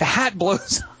around, the hat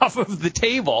blows off of the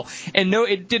table. And no,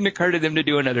 it didn't occur to them to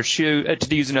do another to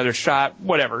use another shot.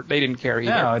 Whatever, they didn't care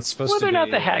either. No, it's supposed whether to be. Whether or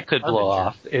not the hat could blow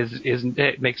off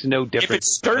it makes no difference.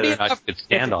 If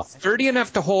it's sturdy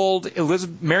enough to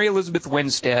hold Mary Elizabeth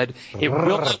Winstead, it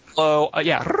will not blow.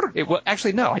 It will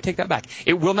actually no. I take that back.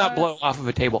 It will not blow off of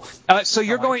a table. So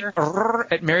you're going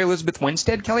at Mary Elizabeth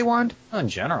Winstead, Kelly Wand? Oh, in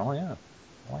general, yeah.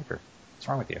 I like her. What's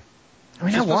wrong with you? I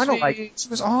mean, I want to like. It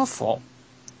was awful.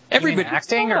 Everybody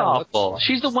acting or awful.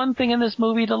 She's the one thing in this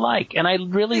movie to like, and I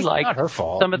really like not her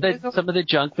fault. some of the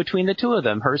junk between the two of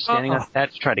them. Her standing on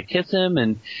that to try to kiss him,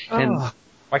 and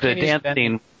the dance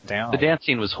scene. The dance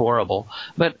scene was horrible,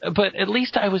 but at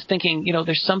least I was thinking,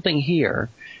 there's something here,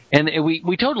 and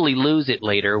we totally lose it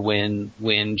later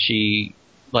when she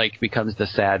becomes the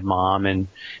sad mom and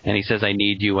he says, I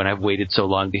need you, and I've waited so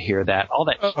long to hear that. All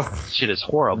that shit is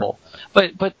horrible.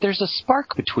 But there's a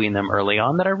spark between them early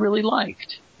on that I really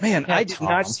liked. Man, I did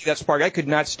not see that spark. I could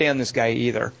not stand this guy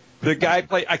either. The guy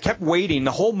I kept waiting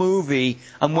the whole movie.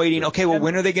 I'm waiting. Okay, well,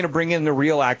 when are they going to bring in the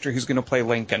real actor who's going to play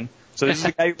Lincoln? So this is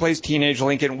the guy who plays teenage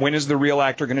Lincoln. When is the real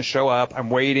actor going to show up?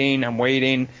 I'm waiting.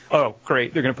 Oh,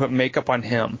 great. They're going to put makeup on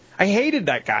him. I hated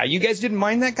that guy. You guys didn't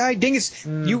mind that guy? Dingus,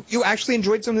 you actually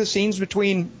enjoyed some of the scenes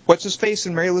between What's-His-Face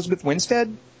and Mary Elizabeth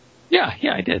Winstead? Yeah,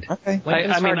 I did. Okay.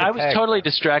 I was totally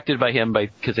distracted by him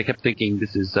because I kept thinking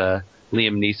this is Liam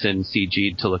Neeson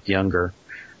CG'd to look younger.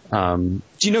 Do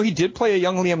you know he did play a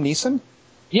young Liam Neeson?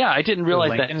 Yeah, I didn't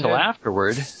realize that until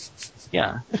afterward.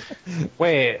 Yeah.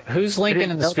 Wait, who's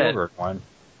Lincoln in the Spielberg one?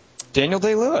 Daniel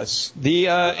Day-Lewis,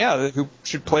 who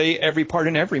should play every part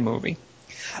in every movie.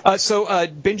 So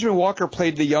Benjamin Walker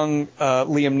played the young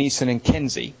Liam Neeson in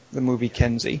Kenzie, the movie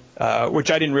Kenzie,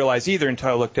 which I didn't realize either until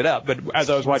I looked it up. But as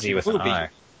I was watching the movie,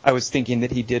 I was thinking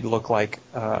that he did look like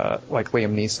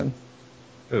Liam Neeson.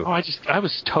 Ooh. Oh, I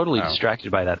was totally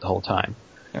distracted by that the whole time.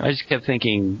 Yeah. I just kept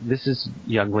thinking, this is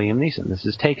young Liam Neeson. This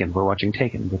is Taken. We're watching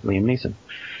Taken with Liam Neeson.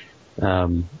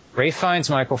 Ray Fiennes,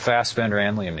 Michael Fassbender,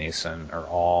 and Liam Neeson are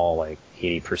all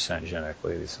 80%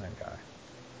 genetically the same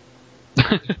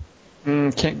guy.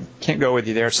 Can't go with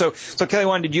you there. So Kelly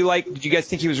Wand, did you guys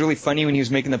think he was really funny when he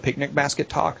was making the picnic basket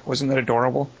talk? Wasn't that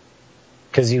adorable?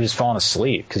 Because he was falling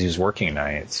asleep because he was working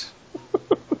nights.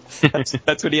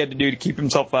 That's what he had to do to keep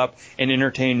himself up and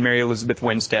entertain Mary Elizabeth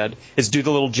Winstead, is do the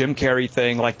little Jim Carrey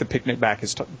thing like the picnic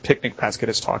basket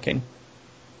is talking.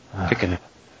 Picnic.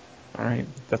 All right,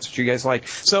 that's what you guys like.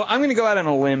 So I'm going to go out on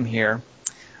a limb here.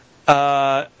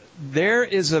 There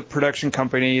is a production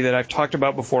company that I've talked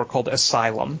about before called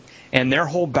Asylum, and their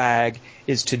whole bag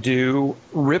is to do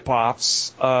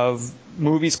rip-offs of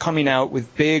movies coming out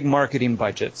with big marketing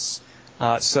budgets.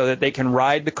 So that they can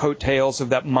ride the coattails of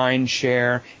that mind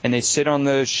share, and they sit on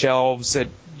the shelves at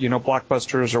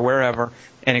Blockbusters or wherever,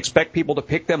 and expect people to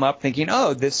pick them up thinking,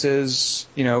 oh, this is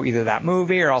either that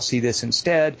movie or I'll see this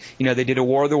instead. They did a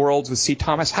War of the Worlds with C.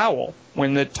 Thomas Howell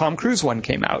when the Tom Cruise one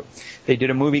came out. They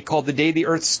did a movie called The Day the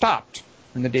Earth Stopped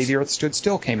when The Day the Earth Stood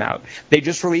Still came out. They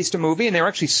just released a movie, and they were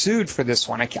actually sued for this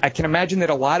one. I can imagine that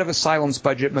a lot of Asylum's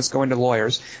budget must go into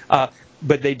lawyers. But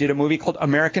they did a movie called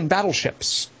American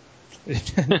Battleships.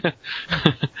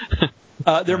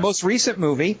 Their most recent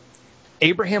movie,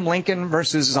 Abraham Lincoln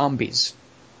versus Zombies.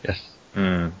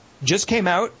 Yes. Just came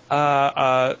out.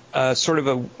 Sort of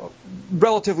a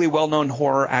relatively well-known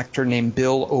horror actor named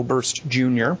Bill Oberst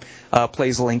Jr.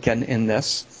 Plays Lincoln in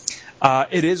this.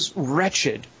 It is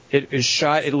wretched. It is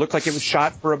shot. It looked like it was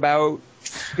shot for about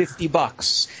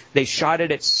 $50. They shot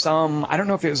it at I don't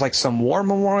know if it was some war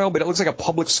memorial, but it looks like a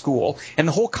public school. And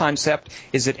the whole concept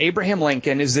is that Abraham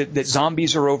Lincoln is that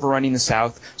zombies are overrunning the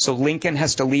South. So Lincoln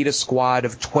has to lead a squad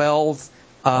of 12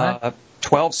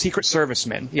 Secret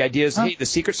Servicemen. The idea is, hey, the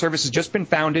Secret Service has just been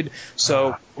founded,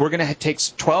 so we're going to take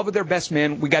 12 of their best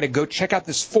men. We got to go check out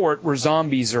this fort where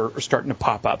zombies are starting to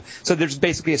pop up. So there's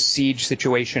basically a siege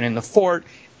situation in the fort.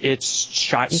 It's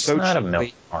shot He's so not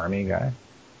cheaply. a army guy.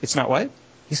 It's not what?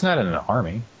 He's not in an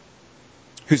army.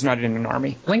 Who's not in an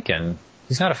army? Lincoln.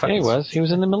 He's not a fighter. Yeah, he was. He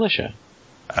was in the militia.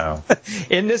 Oh.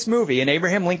 In this movie, in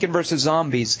Abraham Lincoln versus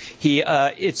Zombies, he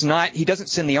doesn't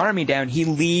send the army down. He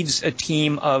leads a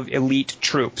team of elite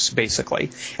troops,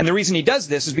 basically. And the reason he does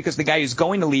this is because the guy who's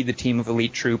going to lead the team of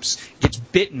elite troops gets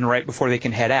bitten right before they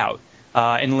can head out.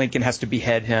 and Lincoln has to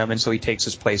behead him, and so he takes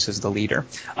his place as the leader.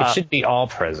 It should be all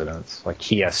presidents. Like,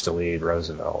 he has to lead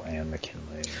Roosevelt and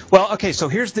McKinley. Well, okay, so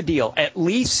here's the deal. At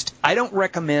least I don't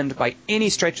recommend by any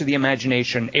stretch of the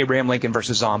imagination Abraham Lincoln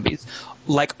versus Zombies.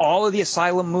 Like all of the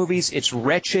Asylum movies, it's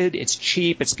wretched, it's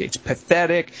cheap, it's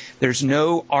pathetic, there's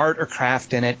no art or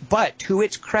craft in it. But to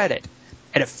its credit,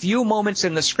 at a few moments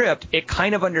in the script, it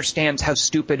kind of understands how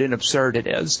stupid and absurd it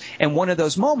is. And one of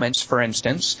those moments, for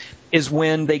instance, is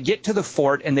when they get to the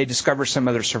fort and they discover some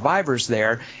other survivors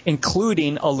there,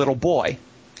 including a little boy.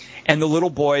 And the little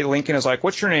boy, Lincoln, is like,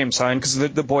 "What's your name, son?" Because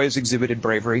the boy has exhibited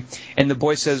bravery. And the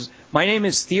boy says, "My name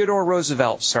is Theodore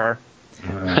Roosevelt, sir."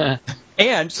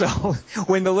 And so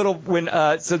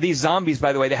so these zombies,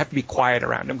 by the way, they have to be quiet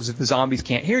around them, because if the zombies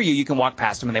can't hear you, you can walk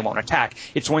past them and they won't attack.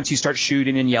 It's once you start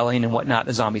shooting and yelling and whatnot,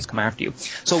 the zombies come after you.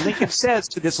 So Lincoln says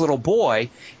to this little boy,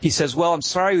 he says, "Well, I'm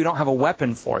sorry we don't have a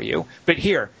weapon for you, but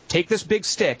here, take this big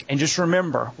stick and just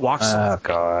remember, walk slowly." Oh,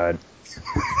 God.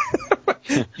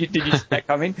 Did you see that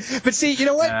coming? But see, you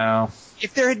know what? No.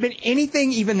 If there had been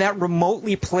anything even that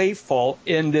remotely playful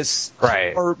in this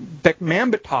or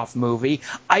Bekmambetov movie,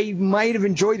 I might have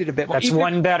enjoyed it a bit more. That's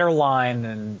one better line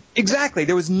than... Exactly.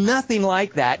 There was nothing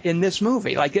like that in this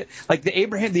movie. Like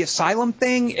the Asylum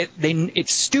thing,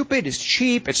 it's stupid, it's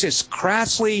cheap, it's just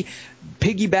crassly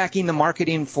piggybacking the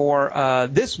marketing for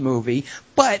this movie.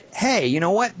 But hey, you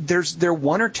know what? There are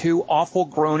one or two awful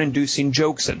groan-inducing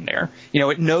jokes in there. You know,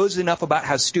 it knows enough about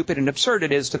how stupid and absurd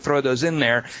it is to throw those in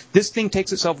there. This thing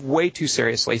takes itself way too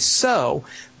seriously. So,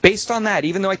 based on that,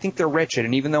 even though I think they're wretched,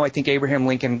 and even though I think Abraham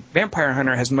Lincoln Vampire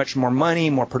Hunter has much more money,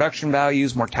 more production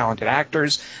values, more talented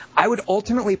actors, I would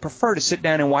ultimately prefer to sit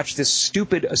down and watch this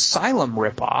stupid Asylum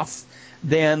ripoff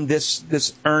than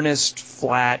this earnest,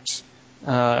 flat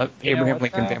Abraham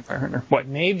Lincoln Vampire Hunter. What?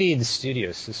 Maybe the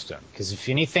studio system, because if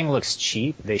anything looks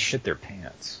cheap, they shit their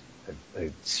pants.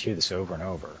 I hear this over and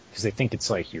over, because they think it's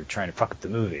like you're trying to fuck up the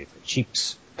movie.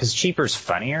 Because cheaper's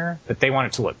funnier, but they want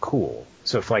it to look cool.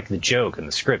 So if like the joke in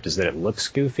the script is that it looks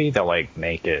goofy, they'll like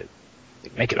make it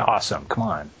awesome. Come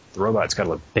on, the robot's got to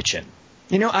look bitchin'.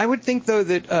 You know, I would think though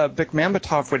that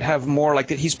Bekmambetov would have more like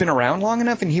that. He's been around long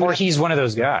enough, and he's one of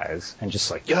those guys, and just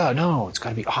like, yeah, no, it's got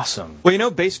to be awesome. Well, you know,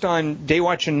 based on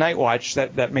Daywatch and Nightwatch,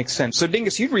 that makes sense. So,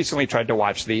 Dingus, you'd recently tried to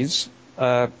watch these.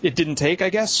 It didn't take, I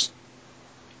guess.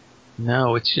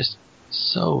 No, it's just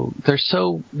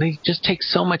they just take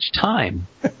so much time,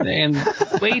 and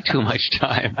way too much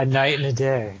time. A night and a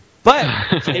day. But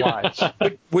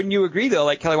wouldn't you agree though?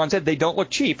 Like Kelly once said, they don't look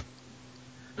cheap.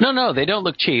 No, they don't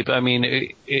look cheap. I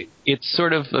mean, it's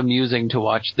sort of amusing to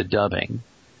watch the dubbing,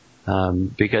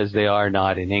 because they are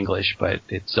not in English, but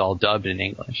it's all dubbed in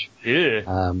English.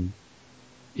 Yeah.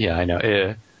 Yeah, I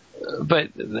know. But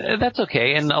that's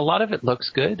okay, and a lot of it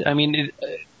looks good. I mean,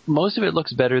 most of it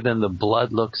looks better than the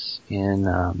blood looks in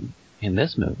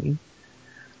this movie.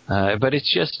 But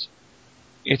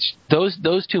it's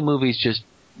those two movies just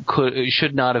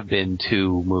should not have been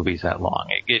two movies that long.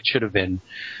 It should have been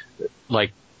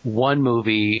like one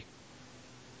movie,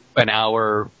 an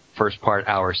hour first part,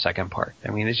 hour second part.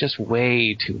 I mean, it's just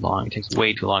way too long. It takes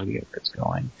way too long to get where it's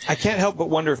going. I can't help but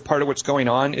wonder if part of what's going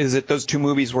on is that those two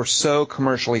movies were so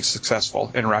commercially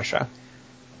successful in Russia.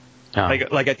 Oh.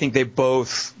 Like I think they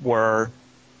both were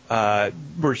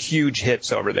huge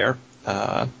hits over there.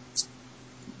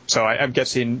 So I'm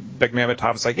guessing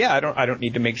Bekmambetov's like, yeah, I don't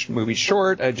need to make movies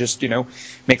short. I just,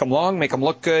 make them long, make them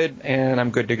look good, and I'm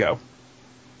good to go.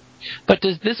 But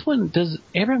does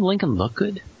Abraham Lincoln look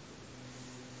good?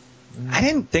 I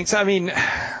didn't think so. I mean,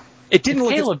 it didn't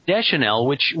look. Caleb Deschanel,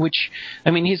 which I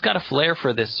mean, he's got a flair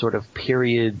for this sort of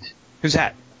period. Who's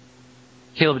that?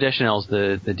 Caleb Deschanel's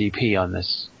the DP on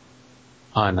this,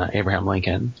 on Abraham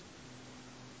Lincoln.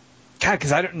 God,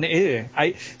 because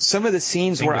some of the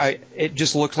scenes where it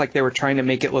just looked like they were trying to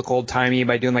make it look old timey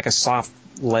by doing like a soft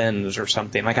lens or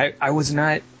something. Like I was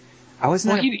not. Well,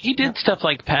 he did stuff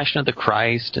like Passion of the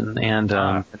Christ and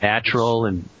Natural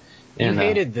and. You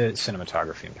hated the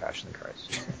cinematography in Passion of the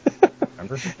Christ.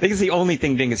 Remember? I think it's the only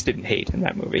thing Dingus didn't hate in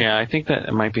that movie. Yeah, I think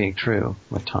that might be true,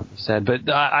 what Tom said. But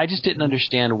I just didn't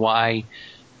understand why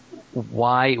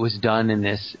it was done in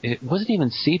this. It wasn't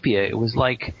even sepia. It was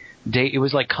like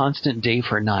constant day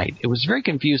for night. It was very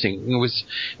confusing.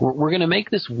 We're going to make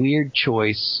this weird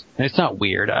choice. And it's not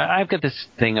weird. I've got this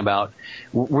thing about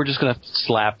we're just going to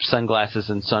slap sunglasses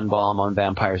and sunbalm on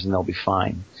vampires and they'll be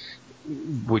fine,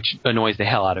 which annoys the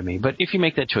hell out of me. But if you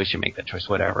make that choice, you make that choice,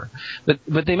 whatever.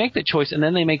 But they make that choice, and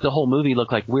then they make the whole movie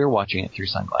look like we're watching it through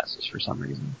sunglasses for some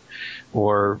reason,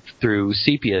 or through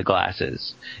sepia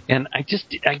glasses. And I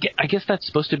guess that's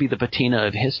supposed to be the patina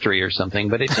of history or something,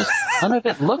 but it just none of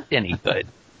it looked any good.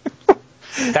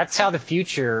 That's how the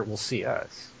future will see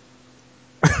us.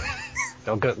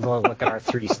 They'll look at our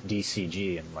 3D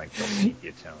CG and like they'll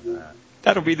sepia tone that.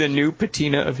 That'll be the new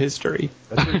patina of history.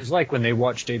 That's what it was like when they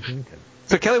watched Abe Lincoln.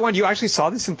 So Kelly Wand, you actually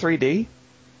saw this in 3D?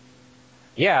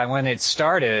 Yeah, when it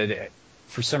started,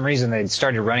 for some reason they'd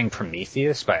started running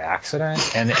Prometheus by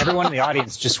accident, and everyone in the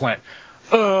audience just went,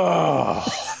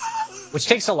 "Ugh," which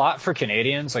takes a lot for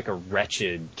Canadians, like a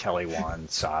wretched Kelly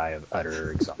Wand sigh of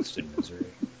utter exhausted misery.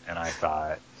 And I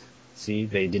thought, see,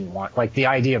 they didn't want, like, the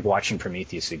idea of watching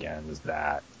Prometheus again was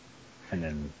that, and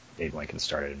then Abe Lincoln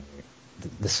started, and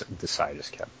the sigh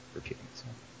just kept repeating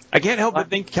itself. I can't help but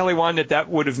think, Kelly Wand, that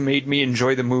would have made me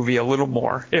enjoy the movie a little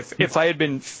more. If I had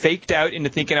been faked out into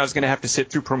thinking I was going to have to sit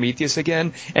through Prometheus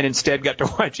again and instead got to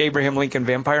watch Abraham Lincoln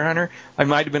Vampire Hunter, I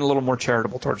might have been a little more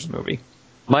charitable towards the movie.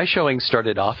 My showing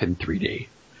started off in 3D,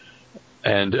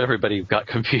 and everybody got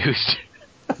confused.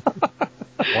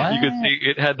 What? You could see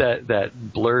it had that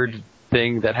blurred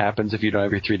thing that happens if you don't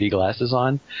have your 3D glasses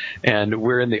on, and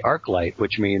we're in the arc light,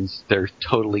 which means they're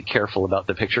totally careful about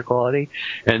the picture quality,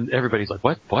 and everybody's like,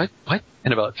 what,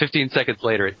 and about 15 seconds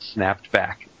later it snapped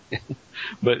back.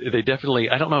 But they definitely,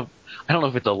 I don't know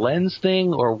if it's a lens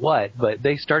thing or what, but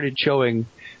they started showing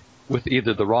with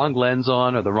either the wrong lens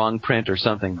on or the wrong print or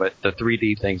something, but the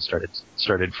 3D thing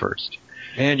started first.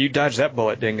 Man, you dodged that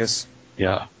bullet, Dingus.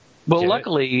 Yeah. Well,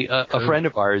 luckily, a friend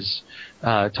of ours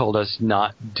told us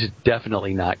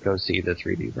definitely not go see the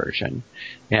 3D version,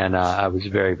 and I was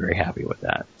very, very happy with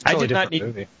that. I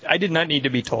did not need to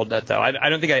be told that, though. I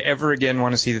don't think I ever again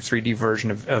want to see the 3D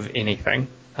version of anything.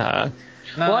 No.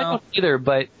 Well, I don't either,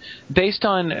 but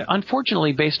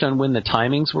unfortunately, based on when the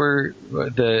timings were,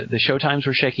 the show times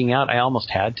were shaking out, I almost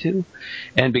had to,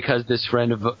 and because this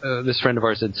friend of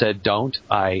ours had said don't,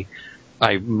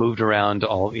 I moved around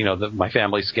all, my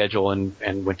family's schedule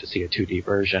and went to see a 2D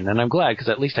version. And I'm glad because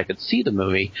at least I could see the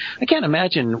movie. I can't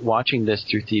imagine watching this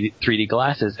through 3D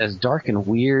glasses as dark and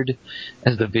weird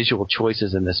as the visual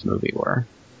choices in this movie were.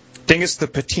 Dingus, the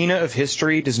patina of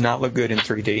history does not look good in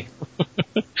 3D.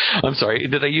 I'm sorry.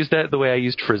 Did I use that the way I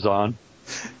used Frazan?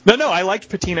 No, I liked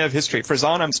patina of history.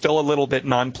 Frazan I'm still a little bit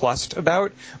nonplussed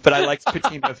about, but I liked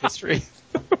patina of history.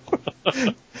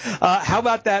 How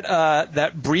about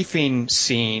that briefing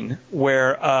scene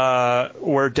where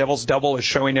Devil's Double is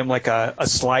showing him like a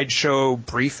slideshow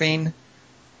briefing?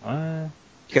 You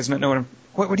guys don't know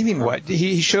what do you mean? What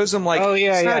he shows him like? Oh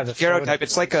yeah, it's not a daguerreotype.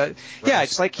 It's like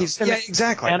it's like he's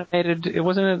exactly animated. It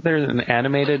wasn't. There's an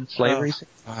animated slavery.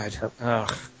 God,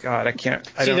 I can't.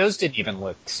 See, those didn't even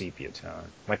look sepia tone.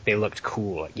 Like they looked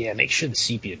cool. Like, yeah, make sure the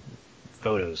sepia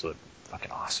photos look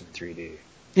fucking awesome in 3D.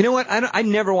 You know what? I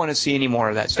never want to see any more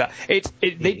of that stuff.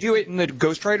 They do it in the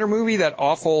Ghost Rider movie, that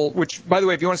awful. Which, by the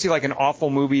way, if you want to see like an awful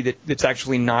movie that's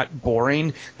actually not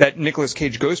boring, that Nicolas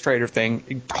Cage Ghost Rider thing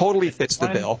it totally fits the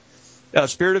bill.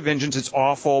 Spirit of Vengeance, it's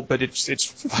awful, but it's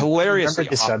hilariously awful. Remember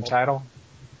the subtitle?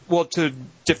 Well, to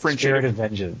differentiate Spirit of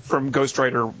Vengeance from Ghost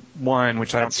Rider 1,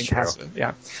 which I don't think has it.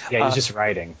 Yeah, he's just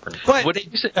writing. But what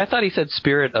did you say? I thought he said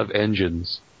Spirit of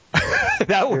Engines.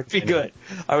 That would be good.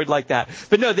 I would like that.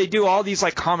 But no, they do all these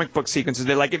like comic book sequences.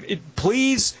 They're like,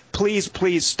 please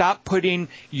stop putting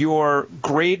your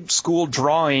grade school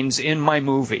drawings in my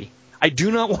movie. I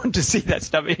do not want to see that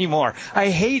stuff anymore. I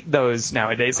hate those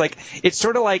nowadays. Like, it's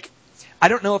sort of like, I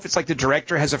don't know if it's like the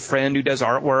director has a friend who does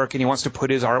artwork and he wants to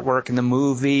put his artwork in the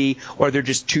movie, or they're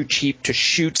just too cheap to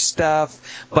shoot stuff.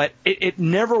 But it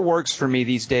never works for me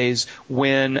these days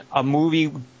when a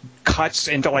movie cuts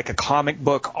into like a comic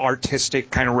book artistic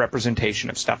kind of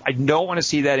representation of stuff. I don't want to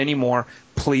see that anymore.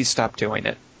 Please stop doing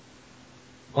it.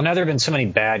 Well, now there have been so many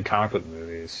bad comic book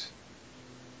movies.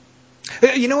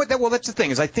 You know what? That's the thing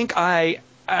is I think I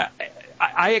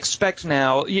expect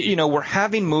now, we're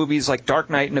having movies like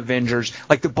Dark Knight and Avengers,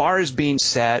 like the bar is being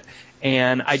set,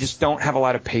 and I just don't have a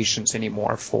lot of patience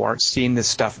anymore for seeing this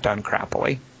stuff done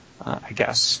crappily, I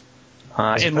guess.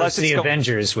 Unless it's the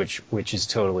Avengers, which is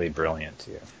totally brilliant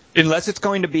too. Unless it's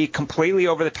going to be completely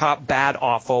over the top, bad,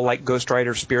 awful, like Ghost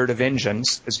Rider Spirit of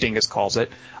Vengeance, as Dingus calls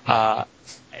it. Like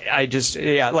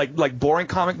boring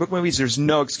comic book movies, there's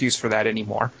no excuse for that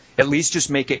anymore. At least just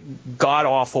make it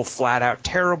god-awful, flat-out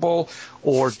terrible,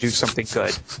 or do something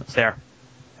good. There.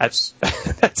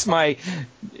 That's my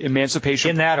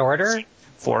emancipation. In that order?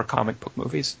 For comic book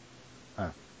movies.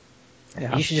 Huh.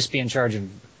 Yeah. You should just be in charge of...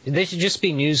 They should just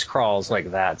be news crawls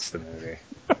like that's the movie.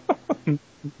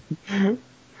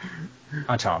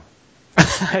 Huh, Tom?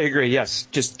 I agree, yes.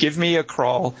 Just give me a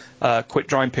crawl. Quit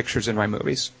drawing pictures in my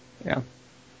movies. Yeah.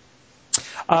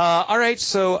 All right,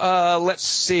 so let's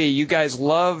see. You guys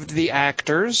loved the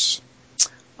actors.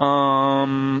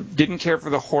 Didn't care for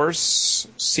the horse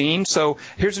scene. So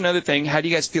here's another thing. How do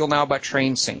you guys feel now about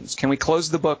train scenes? Can we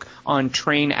close the book on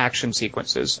train action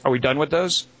sequences? Are we done with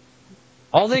those?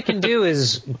 All they can do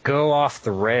is go off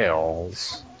the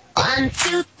rails. 1,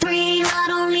 2, 3, not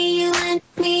only you and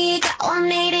me, got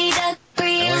 180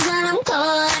 degrees, and I'm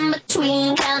caught in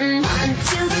between, counting 1, 2,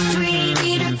 3,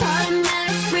 beat apart and let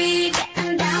it free,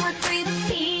 getting down with 3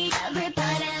 feet,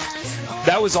 everybody else.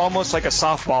 That was almost like a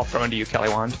softball thrown to you, Kelly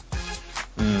Wand.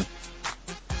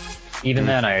 Even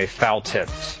then, I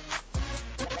foul-tipped.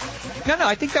 No,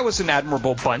 I think that was an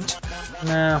admirable bunt.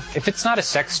 No, if it's not a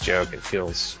sex joke, it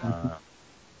feels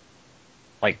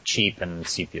like cheap and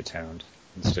sepia-toned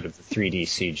instead of the 3D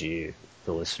CG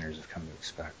the listeners have come to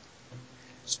expect.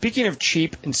 Speaking of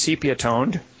cheap and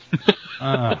sepia-toned,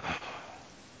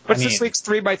 what's this week's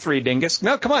 3x3, Dingus?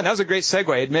 No, come on, that was a great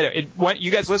segue. Admit it.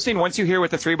 You guys listening, once you hear what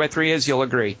the 3x3 is, you'll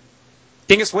agree.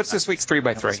 Dingus, what's this week's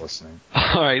 3x3?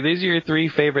 All right, these are your 3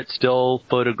 favorite still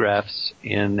photographs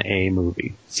in a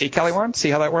movie. See, Kelly Wand? See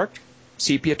how that worked?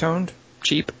 Sepia-toned?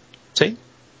 Cheap? See?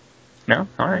 No?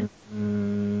 All right.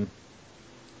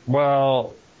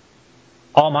 Well,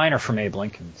 all mine are from Abe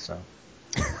Lincoln, so.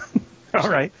 All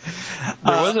right.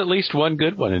 There was at least one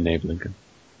good one in Abe Lincoln.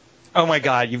 Oh, my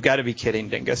God. You've got to be kidding,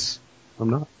 Dingus. I'm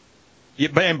not.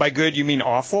 And by good, you mean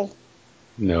awful?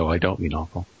 No, I don't mean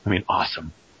awful. I mean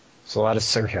awesome. There's a lot of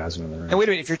sarcasm in the room. And wait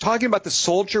a minute. If you're talking about the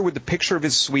soldier with the picture of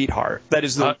his sweetheart, that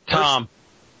is the... Tom.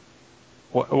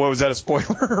 What was that, a spoiler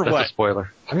or That's what? a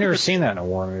spoiler. I've never seen that in a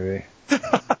war movie.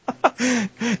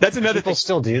 That's another People thing.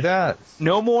 still do that?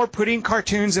 No more putting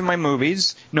cartoons in my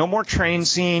movies, no more train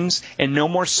scenes, and no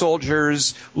more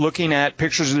soldiers looking at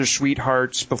pictures of their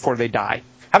sweethearts before they die.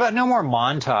 How about no more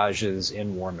montages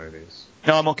in war movies?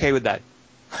 No, I'm okay with that.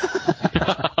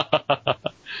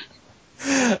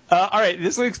 All right,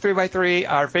 this week's 3x3,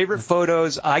 our favorite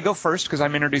photos. I go first because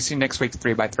I'm introducing next week's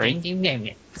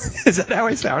 3x3. Is that how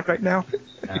I sound right now?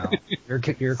 No.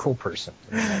 You're a cool person.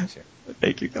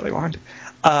 Thank you, Kelly Wand.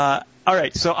 All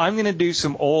right, so I'm going to do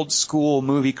some old school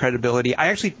movie credibility. I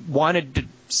actually wanted to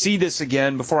see this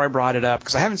again before I brought it up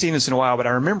because I haven't seen this in a while, but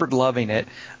I remembered loving it.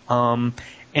 And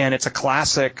it's a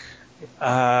classic.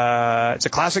 It's a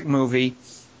classic movie.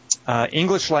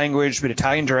 English language, but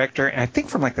Italian director, and I think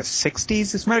from like the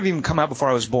 60s. This might have even come out before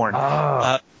I was born.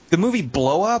 The movie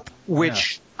Blow Up,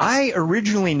 which I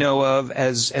originally know of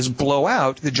as Blow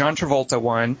Out, the John Travolta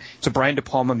one. It's a Brian De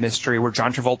Palma mystery where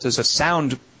John Travolta is a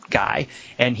sound guy,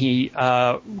 and he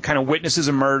kind of witnesses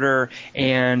a murder,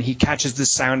 and he catches the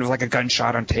sound of like a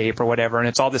gunshot on tape or whatever, and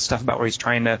it's all this stuff about where he's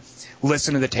trying to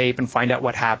listen to the tape and find out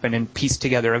what happened and piece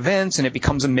together events, and it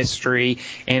becomes a mystery,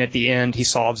 and at the end he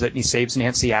solves it and he saves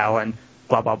Nancy Allen,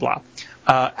 blah, blah, blah.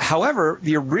 However,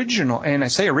 the original, and I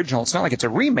say original, it's not like it's a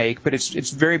remake, but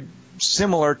it's very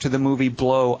similar to the movie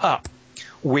Blow Up,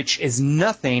 which is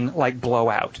nothing like Blow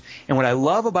Out. And what I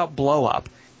love about Blow Up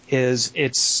is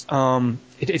it's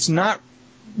not.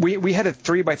 We had a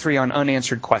 3x3 on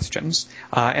unanswered questions,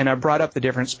 and I brought up the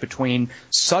difference between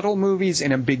subtle movies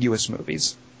and ambiguous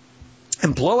movies.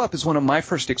 And Blow Up is one of my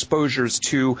first exposures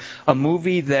to a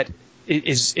movie that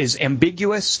is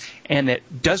ambiguous and that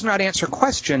does not answer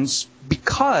questions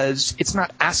because it's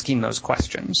not asking those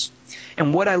questions.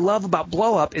 And what I love about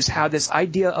Blow Up is how this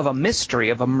idea of a mystery,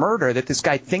 of a murder that this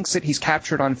guy thinks that he's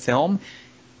captured on film,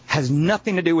 has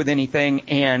nothing to do with anything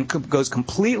and goes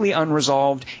completely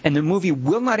unresolved, and the movie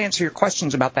will not answer your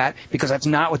questions about that because that's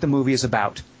not what the movie is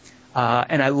about.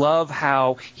 And I love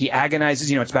how he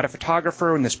agonizes. It's about a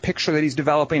photographer and this picture that he's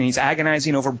developing, and he's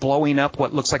agonizing over blowing up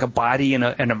what looks like a body and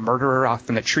a murderer off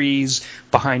in the trees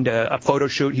behind a photo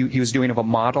shoot he was doing of a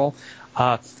model.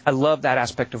 I love that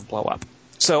aspect of Blow Up.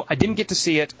 So I didn't get to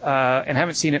see it, and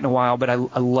haven't seen it in a while, but I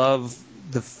love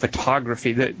the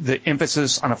photography, the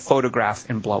emphasis on a photograph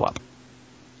in Blow Up.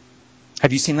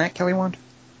 Have you seen that, Kelly Wand?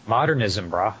 Modernism,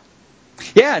 brah.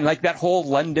 Yeah, and like that whole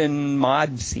London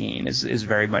mod scene is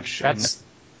very much...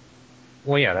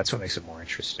 Well, yeah, that's what makes it more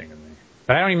interesting to me.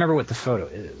 But I don't even remember what the photo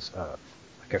is.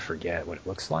 I forget what it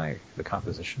looks like, the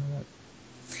composition of it.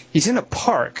 He's in a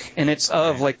park, and it's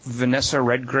of like Vanessa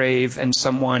Redgrave and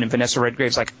someone, and Vanessa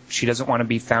Redgrave's like, she doesn't want to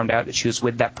be found out that she was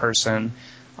with that person.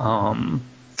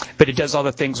 But it does all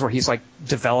the things where he's like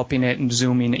developing it and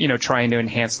zooming, trying to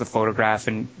enhance the photograph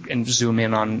and zoom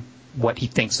in on what he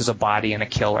thinks is a body and a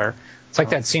killer. It's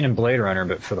like that scene in Blade Runner,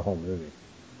 but for the whole movie.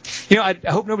 I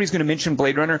hope nobody's going to mention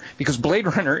Blade Runner, because Blade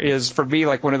Runner is, for me,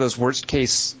 like one of those worst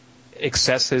case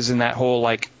excesses in that whole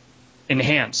like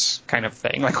enhance kind of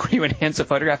thing. Like when you enhance a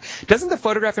photograph. Doesn't the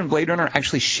photograph in Blade Runner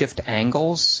actually shift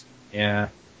angles? Yeah.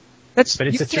 But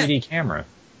it's a 3D camera.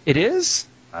 It is?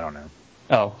 I don't know.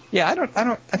 Oh, yeah,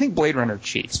 I think Blade Runner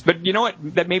cheats. But you know what?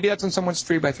 Maybe that's on someone's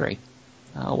 3x3.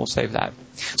 We'll save that.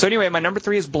 So anyway, my number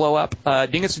 3 is Blow Up.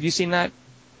 Dingus, have you seen that?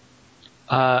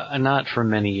 Not for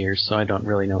many years, so I don't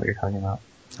really know what you're talking about.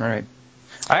 All right.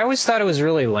 I always thought it was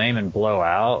really lame in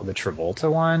Blowout, the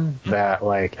Travolta one, that,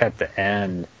 like, at the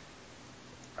end,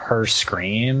 her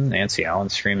scream, Nancy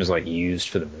Allen's scream, is, like, used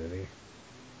for the movie.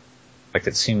 Like,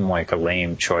 it seemed like a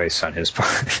lame choice on his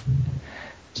part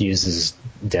to use his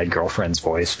dead girlfriend's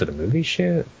voice for the movie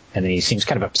shoot. And then he seems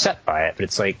kind of upset by it, but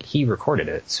it's like he recorded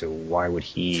it, so why would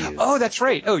he... Oh, that's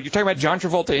right. Oh, you're talking about John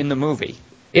Travolta in the movie.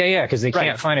 Yeah, because they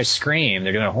can't find a scream.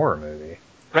 They're doing a horror movie.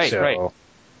 Right.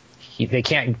 They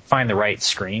can't find the right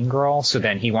scream girl, so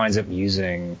then he winds up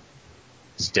using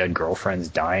his dead girlfriend's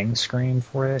dying scream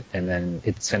for it, and then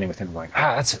it's sending with him like,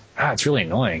 it's really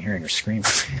annoying hearing her scream.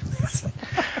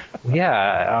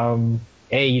 Yeah,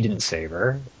 A, you didn't save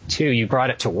her. 2, you brought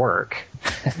it to work,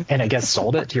 and I guess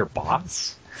sold it to your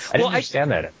boss. I didn't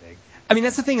understand that. I mean,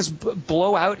 that's the thing is,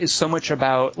 Blowout is so much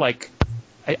about, like,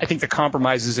 I think the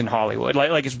compromises in Hollywood.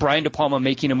 Like it's Brian De Palma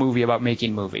making a movie about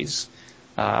making movies,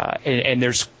 and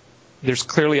there's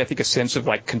clearly, I think, a sense of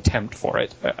like contempt for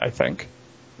it. I think.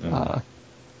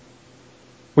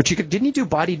 Didn't he do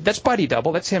Body? That's Body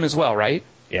Double. That's him as well, right?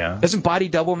 Yeah. Doesn't Body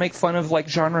Double make fun of like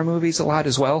genre movies a lot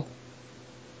as well?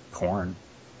 Porn.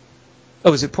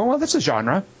 Oh, is it porn? Well, that's a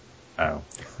genre. Oh,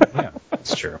 yeah,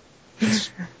 that's true.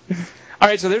 All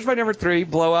right, so there's my number 3,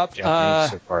 Blow Up.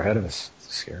 Japanese so far ahead of us.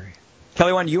 It's scary.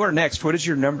 Kelly Wand, you are next. What is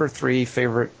your number 3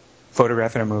 favorite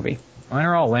photograph in a movie? Mine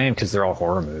are all lame because they're all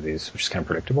horror movies, which is kind of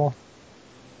predictable.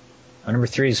 My number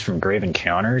 3 is from Grave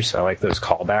Encounters. I like those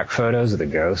callback photos of the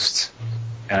ghosts.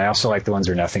 And I also like the ones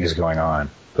where nothing is going on.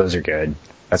 Those are good.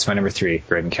 That's my number 3,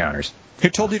 Grave Encounters. Who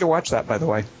told you to watch that, by the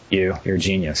way? You're a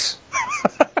genius.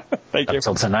 Thank you.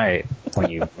 Until tonight, when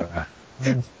you...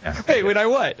 Hey, when I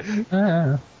what?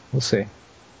 We'll see.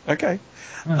 Okay.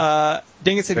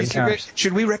 Dingus,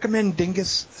 should we recommend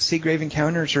Dingus see Grave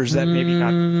Encounters, or is that maybe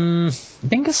not?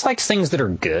 Dingus likes things that are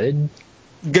good.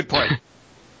 Good point.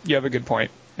 You have a good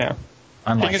point. Yeah.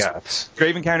 Unlike us.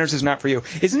 Grave Encounters is not for you.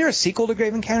 Isn't there a sequel to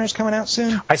Grave Encounters coming out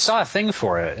soon? I saw a thing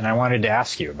for it, and I wanted to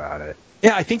ask you about it.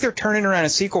 Yeah, I think they're turning around a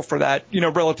sequel for that,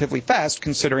 relatively fast,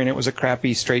 considering it was a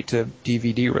crappy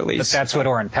straight-to-DVD release. But that's what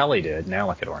Oren Peli did. Now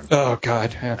look at Oren Peli. Oh,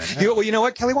 God. Yeah. You know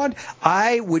what, Kelly Wand?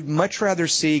 I would much rather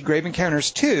see Grave Encounters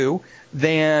 2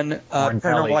 than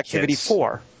Paranormal Activity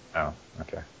 4. Oh,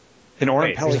 okay. And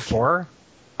Oren Peli 4?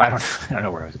 I don't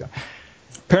know where I was going.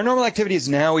 Paranormal Activity is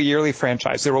now a yearly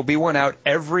franchise. There will be one out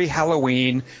every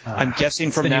Halloween. I'm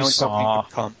guessing from now until people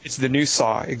come. It's the new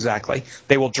Saw, exactly.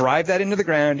 They will drive that into the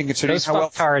ground and consider those how well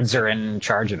F-tards are in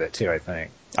charge of it too. I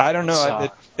think. I don't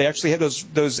know. They actually have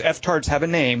those F-tards have a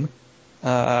name.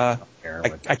 I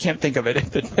can't think of it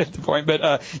at the point,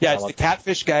 but it's the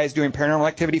Catfish guys doing Paranormal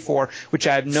Activity 4, which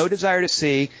I have no desire to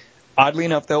see. Oddly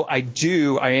enough, though, I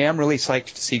am really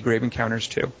psyched to see Grave Encounters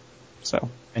 2. So.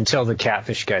 Until the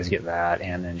Catfish guys get that,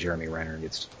 and then Jeremy Renner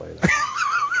gets to play that.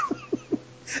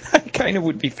 I kind of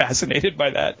would be fascinated by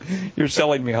that. You're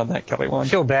selling me on that, Kelly Wand.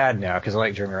 I feel bad now, because I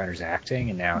like Jeremy Renner's acting,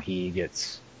 and now he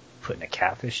gets put in a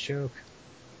Catfish joke.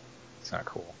 It's not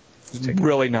cool.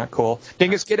 Really not cool.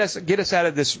 Dingus, get us out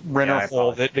of this Renner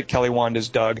hole that Kelly Wand has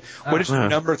dug. What is your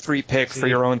number 3 pick for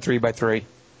your own 3x3?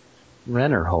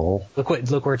 Renner hole?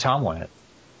 Look where Tom went.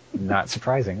 Not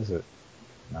surprising, is it?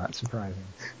 Not surprising.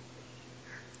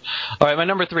 All right, my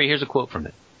number 3, here's a quote from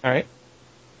it. All right.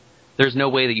 There's no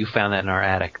way that you found that in our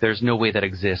attic. There's no way that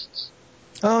exists.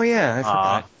 Oh, yeah, I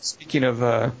forgot. Speaking of...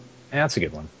 yeah, that's a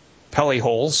good one. Peli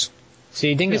holes.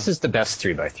 See, Dingus is the best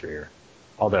 3x3er.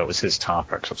 Although it was his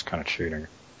topic, so it's kind of cheating.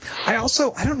 I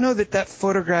don't know that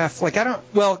photograph...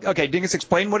 Dingus,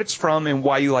 explain what it's from and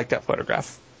why you like that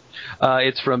photograph.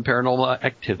 It's from Paranormal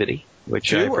Activity,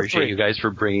 which I appreciate you guys for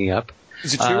bringing up.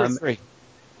 Is it 2 or 3?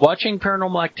 Watching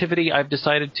Paranormal Activity, I've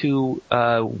decided to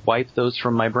wipe those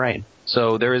from my brain.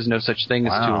 So there is no such thing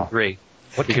as 2 and 3.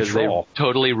 What because control? They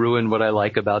totally ruined what I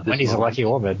like about this Wendy's a lucky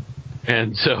woman.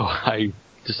 And so I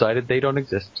decided they don't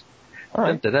exist. All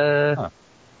right. Huh.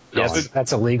 Yes,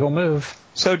 that's a legal move.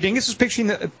 So Dingus is picking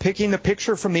the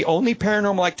picture from the only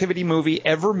Paranormal Activity movie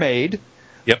ever made.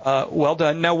 Yep. Well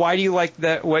done. Now, why do you like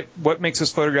that? What makes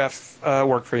this photograph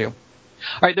work for you?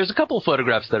 All right, there's a couple of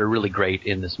photographs that are really great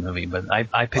in this movie, but I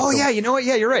picked... Oh, yeah, you know what?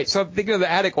 Yeah, you're right. So I'm thinking of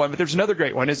the attic one, but there's another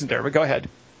great one, isn't there? But go ahead.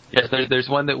 Yes, there's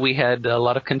one that we had a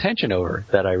lot of contention over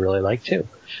that I really like, too.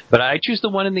 But I choose the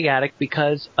one in the attic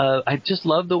because I just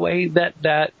love the way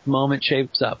that moment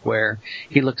shapes up, where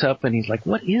he looks up and he's like,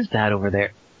 what is that over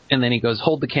there? And then he goes,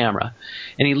 hold the camera.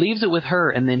 And he leaves it with her,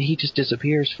 and then he just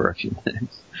disappears for a few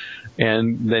minutes.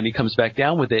 And then he comes back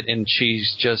down with it, and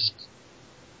she's just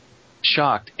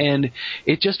shocked. And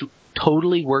it just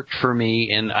totally worked for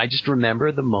me, and I just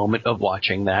remember the moment of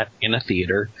watching that in a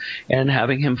theater and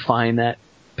having him find that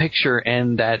picture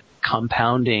and that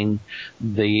compounding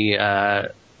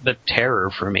the terror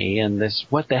for me and this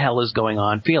what the hell is going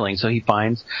on feeling. So he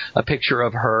finds a picture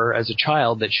of her as a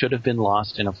child that should have been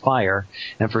lost in a fire,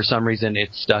 and for some reason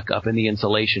it's stuck up in the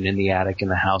insulation in the attic in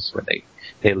the house where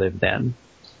they lived then.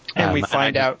 And we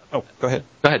find out... Oh, go ahead.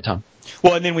 Go ahead, Tom.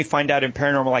 Well, and then we find out in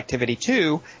Paranormal Activity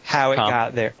 2 how it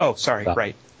got there. Oh, sorry,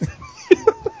 right.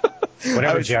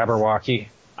 Whatever, Jabberwocky.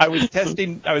 I was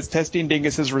testing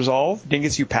Dingus's resolve.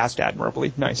 Dingus, you passed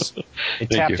admirably. Nice.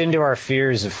 It tapped into our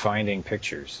fears of finding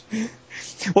pictures.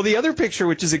 Well, the other picture,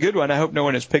 which is a good one, I hope no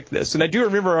one has picked this, and I do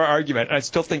remember our argument, and I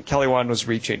still think Kelly Wand was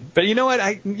reaching. But you know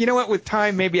what? With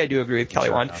time, maybe I do agree with Kelly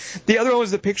Wand. The other one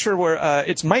was the picture where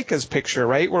it's Micah's picture,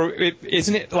 right? Where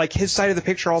isn't it like his side of the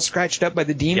picture all scratched up by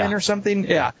the demon or something?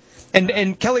 Yeah.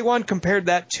 And Kelly Wand compared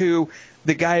that to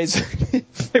the guy's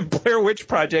in Blair Witch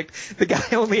Project. The guy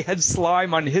only had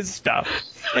slime on his stuff,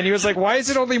 and he was like, "Why is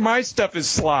it only my stuff is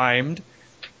slimed?"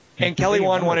 And Kelly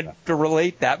Wand wanted to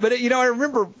relate that. But, I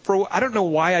remember, I don't know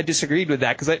why I disagreed with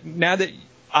that, because now that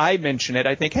I mention it,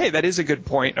 I think, hey, that is a good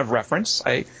point of reference.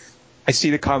 I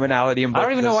see the commonality in both. I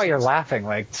don't even know why you're laughing,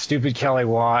 like stupid Kelly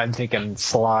Wand thinking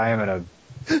slime and a...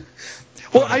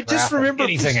 Well, I just remember...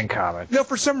 Anything in common. No,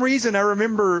 for some reason, I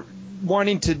remember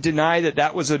wanting to deny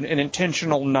that was an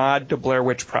intentional nod to Blair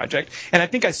Witch Project. And I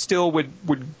think I still would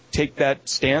take that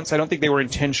stance. I don't think they were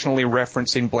intentionally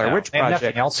referencing Blair Witch Project. They have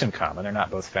nothing else in common. They're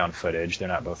not both found footage. They're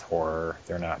not both horror.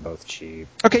 They're not both cheap.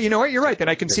 Okay, you know what? You're right. Then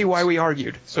I can see why we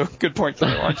argued. So good point,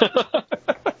 Kelly Wand.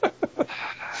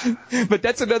 But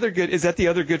that's another good... Is that the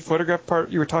other good photograph part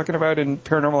you were talking about in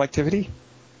Paranormal Activity?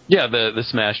 Yeah, the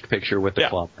smashed picture with the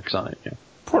claw marks on it. Yeah.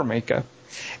 Poor Micah.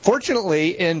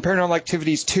 Fortunately, in Paranormal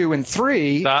Activities 2 and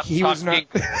 3, he was not...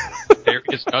 There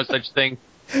is no such thing.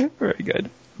 Very good.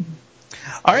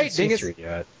 All right, Dingus.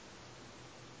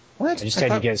 What? I just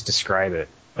had you guys describe it.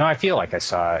 No, I feel like I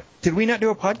saw it. Did we not do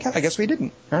a podcast? I guess we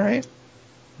didn't. All right.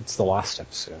 It's the lost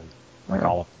episode. Like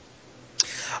all of them.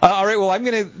 All right, well, I'm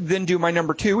going to then do my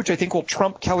number 2, which I think will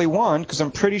trump Kelly Wand, because I'm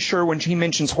pretty sure when he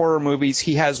mentions horror movies,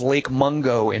 he has Lake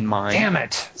Mungo in mind. Damn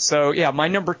it. So, yeah, my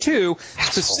number 2,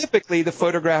 specifically the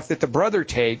photograph that the brother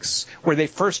takes, where they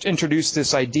first introduce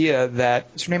this idea that,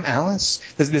 is her name Alice?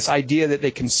 This idea that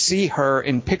they can see her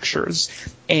in pictures.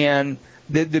 And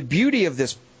the beauty of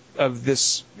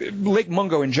this Lake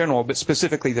Mungo in general, but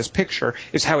specifically this picture,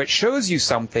 is how it shows you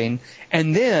something,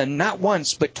 and then, not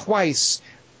once, but twice,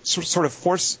 sort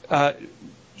of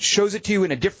shows it to you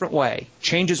in a different way,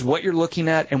 changes what you're looking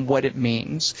at and what it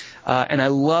means. And I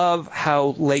love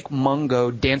how Lake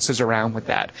Mungo dances around with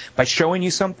that by showing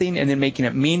you something and then making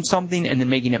it mean something and then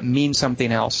making it mean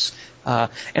something else.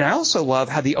 And I also love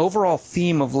how the overall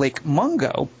theme of Lake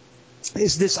Mungo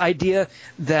is this idea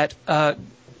that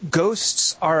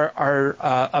ghosts are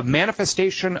a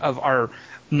manifestation of our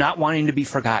not wanting to be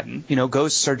forgotten.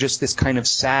 Ghosts are just this kind of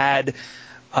sad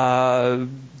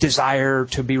desire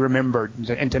to be remembered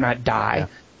and to not die.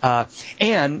 Yeah.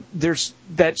 And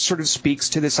that sort of speaks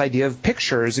to this idea of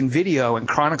pictures and video and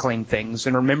chronicling things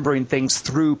and remembering things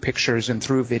through pictures and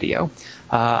through video.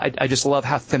 I just love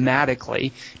how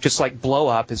thematically, just like Blow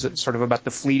Up is sort of about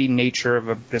the fleeting nature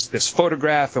of this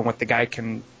photograph and what the guy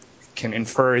can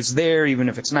infer is there, even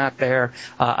if it's not there.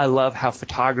 I love how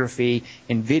photography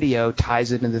and video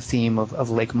ties into the theme of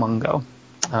Lake Mungo.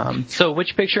 So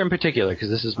which picture in particular? Because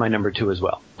this is my number 2 as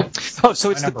well. Oh,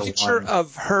 so it's the picture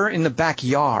of her in the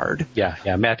backyard. Yeah.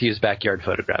 Matthew's backyard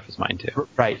photograph is mine too.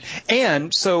 Right.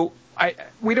 And so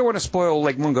we don't want to spoil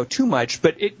Lake Mungo too much,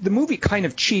 but the movie kind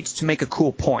of cheats to make a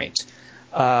cool point.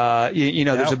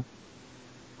 There's a...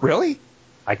 Really?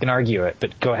 I can argue it,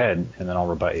 but go ahead, and then I'll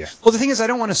rebut you. Well, the thing is, I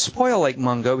don't want to spoil Lake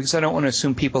Mungo because I don't want to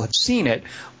assume people have seen it,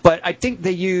 but I think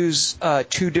they use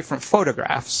 2 different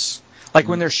photographs. Like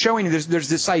when they're showing, there's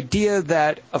this idea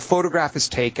that a photograph is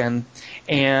taken,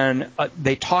 and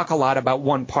they talk a lot about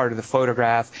one part of the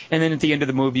photograph, and then at the end of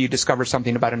the movie you discover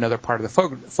something about another part of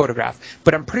the photograph.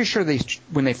 But I'm pretty sure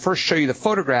when they first show you the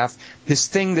photograph, this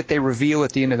thing that they reveal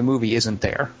at the end of the movie isn't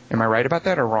there. Am I right about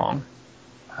that or wrong?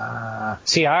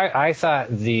 See, I thought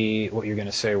what you're going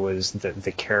to say was that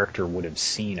the character would have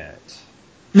seen it.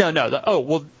 No.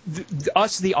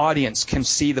 Us, the audience, can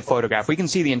see the photograph. We can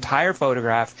see the entire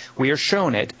photograph. We are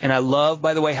shown it. And I love,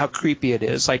 by the way, how creepy it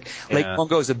is. Like, Lake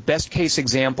Mungo is the best case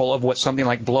example of what something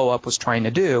like Blow Up was trying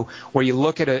to do, where you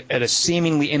look at a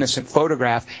seemingly innocent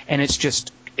photograph, and it's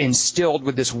just instilled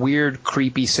with this weird,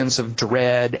 creepy sense of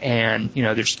dread, and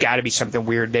there's got to be something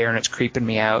weird there, and it's creeping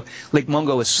me out. Lake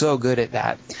Mungo is so good at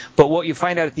that. But what you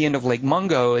find out at the end of Lake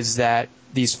Mungo is that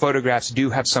these photographs do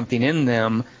have something in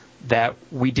them that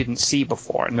we didn't see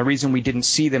before. And the reason we didn't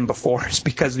see them before is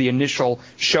because the initial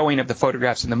showing of the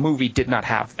photographs in the movie did not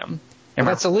have them. And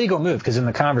that's a legal move, because in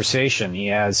the conversation, he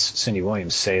has Cindy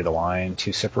Williams say the line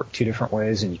two different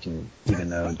ways, and you can, even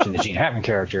though the Gene Hackman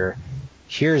character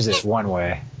hears it one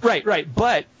way. Right.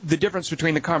 But the difference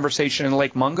between the conversation and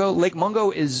Lake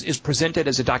Mungo is presented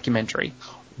as a documentary.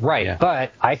 Right, yeah.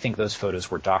 But I think those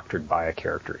photos were doctored by a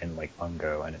character in Lake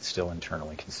Mungo, and it's still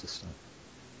internally consistent.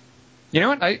 You know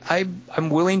what? I'm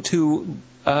willing to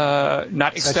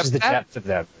not accept depth of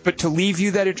that, but to leave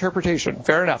you that interpretation.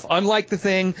 Fair enough. Unlike the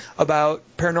thing about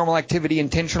Paranormal Activity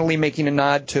intentionally making a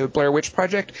nod to Blair Witch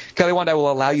Project, Kelly Wand, I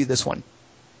will allow you this one.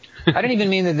 I didn't even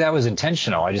mean that was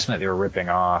intentional. I just meant they were ripping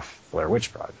off Blair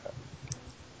Witch Project.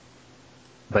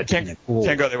 But can't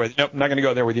go there with you. Nope, not going to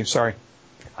go there with you. Sorry.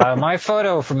 My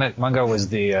photo from Mungo was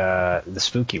the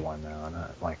spooky one, though,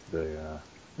 not like the.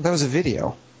 That was a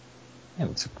video. Yeah,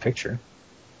 it's a picture.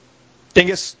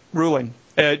 Dingus, ruling.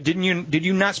 Did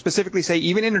you not specifically say,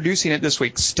 even introducing it this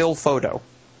week, still photo?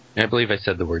 I believe I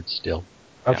said the word still.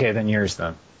 Okay, then yours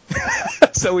then.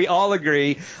 So we all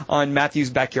agree on Matthew's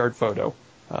backyard photo.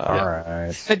 All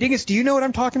right. Dingus, do you know what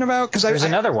I'm talking about? Because there's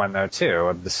another one though too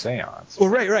of the seance. Well,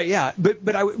 right, yeah.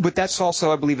 But that's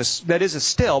also, I believe, that is a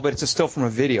still, but it's a still from a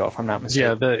video, if I'm not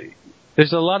mistaken. Yeah,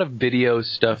 there's a lot of video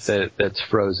stuff that's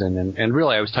frozen, and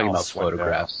really I was talking about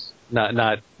photographs,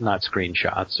 not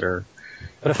screenshots or.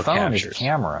 But a phone is a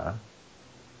camera.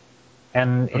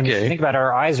 And if you think about it,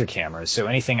 our eyes are cameras, so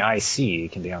anything I see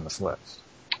can be on this list.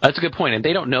 That's a good point, and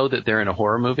they don't know that they're in a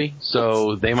horror movie,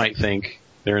 so they might think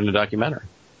they're in a documentary.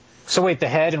 So wait, the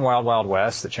head in Wild Wild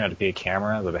West that turned out to be a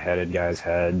camera, the beheaded guy's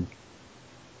head?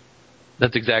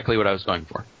 That's exactly what I was going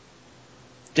for.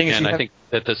 Dingus, and I think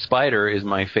that the spider is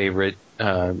my favorite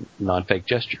non-fake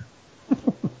gesture.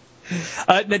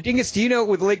 Now, Dingus, do you know,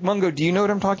 with Lake Mungo, do you know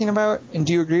what I'm talking about? And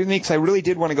do you agree with me? Because I really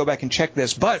did want to go back and check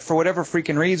this, but for whatever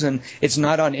freaking reason, it's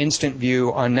not on Instant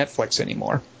View on Netflix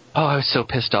anymore. Oh, I was so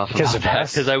pissed off about that,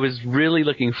 because I was really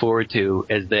looking forward to,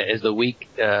 as the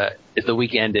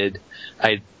week ended,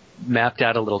 I mapped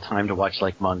out a little time to watch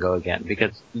Lake Mungo again,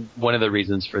 because one of the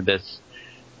reasons for this,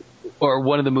 or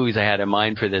one of the movies I had in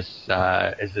mind for this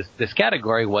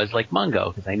category was Lake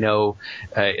Mungo, because I know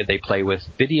they play with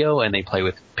video and they play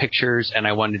with pictures, and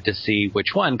I wanted to see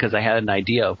which one, because I had an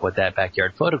idea of what that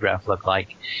backyard photograph looked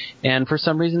like, and for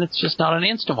some reason it's just not on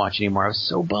Instant Watch anymore. I was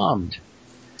so bummed.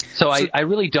 So I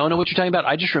really don't know what you're talking about.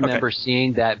 I just remember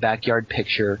seeing that backyard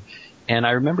picture, and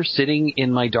I remember sitting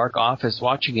in my dark office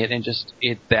watching it, and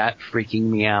that freaking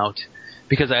me out,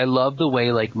 because I love the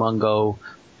way Lake Mungo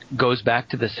goes back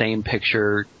to the same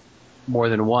picture more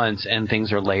than once, and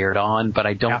things are layered on, but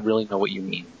I don't really know what you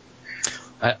mean.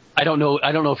 I don't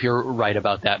know if you're right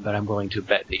about that, but I'm willing to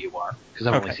bet that you are, because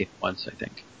I've only seen it once, I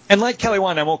think. And like Kelly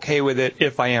Wand, I'm okay with it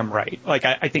if I am right. Like,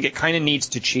 I think it kind of needs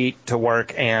to cheat to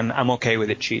work, and I'm okay with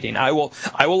it cheating. I will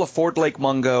afford Lake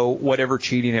Mungo whatever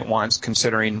cheating it wants,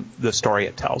 considering the story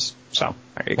it tells. So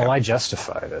there you go. Well, I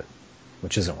justified it,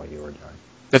 which isn't what you were doing.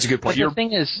 That's a good point. But the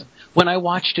thing is, when I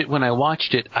watched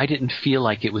it, I didn't feel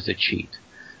like it was a cheat.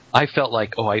 I felt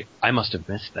like, I must have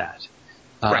missed that.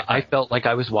 Right. I felt like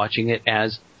I was watching it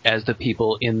as the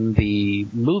people in the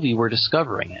movie were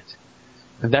discovering it.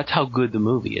 And that's how good the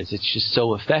movie is. It's just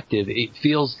so effective. It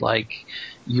feels like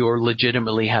you're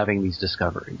legitimately having these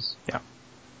discoveries. Yeah.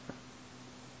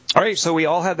 All right, so we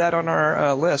all had that on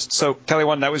our list. So, Kelly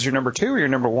Wand, that was your number 2 or your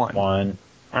number 1? 1.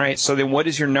 All right, so then what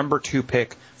is your number 2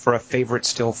 pick for a favorite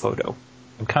still photo?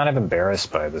 I'm kind of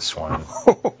embarrassed by this one.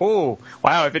 Oh,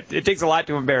 wow, it takes a lot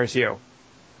to embarrass you.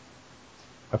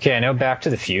 Okay, I know Back to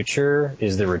the Future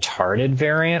is the retarded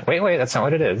variant. Wait, that's not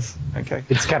what it is. Okay.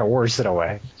 It's kind of worse in a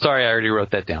way. Sorry, I already wrote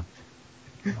that down.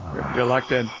 You're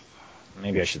locked in.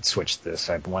 Maybe I should switch this.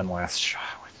 I have one last shot.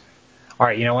 All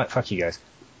right, you know what? Fuck you guys.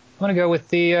 I'm going to go with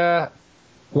the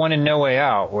one in No Way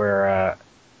Out, where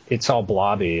it's all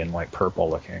blobby and like purple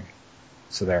looking.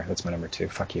 So that's my number 2.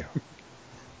 Fuck you.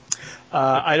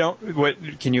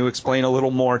 Can you explain a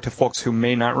little more to folks who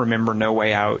may not remember No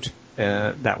Way Out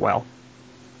that well?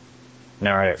 No,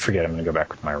 all right, forget it. I'm going to go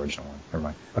back with my original one. Never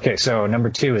mind. Okay, so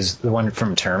number 2 is the one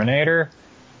from Terminator.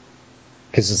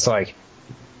 Because it's like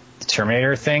the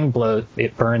Terminator thing,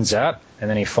 it burns up, and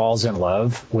then he falls in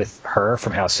love with her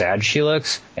from how sad she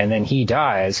looks, and then he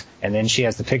dies, and then she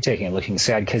has the pic taking and looking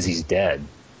sad because he's dead.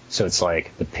 So it's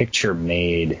like the picture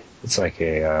made, it's like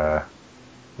a,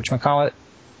 whatchamacallit?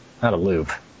 Not a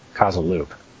loop, causal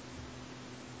loop.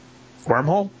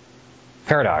 Wormhole?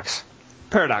 Paradox.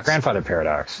 Grandfather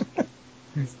Paradox.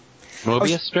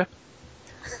 Mobius strip?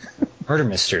 Murder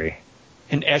Mystery.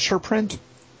 An Escher print?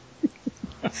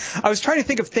 I was trying to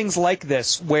think of things like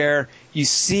this, where you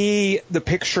see the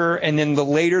picture and then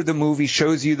later the movie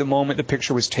shows you the moment the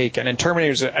picture was taken. And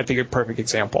Terminator's, I think, a perfect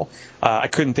example. I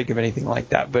couldn't think of anything like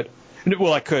that,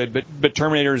 I could, but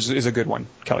Terminator is a good one,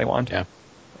 Kelly Wand.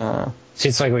 Yeah. See,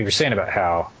 it's like what you're saying about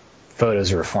how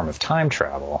photos are a form of time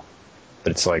travel,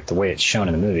 but it's like the way it's shown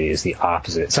in the movie is the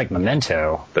opposite. It's like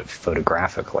Memento, but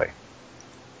photographically.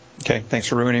 Okay, thanks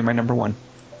for ruining my number one.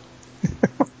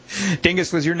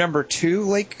 Dingus, was your number 2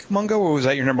 Lake Mungo, or was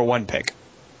that your number 1 pick?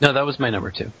 No, that was my number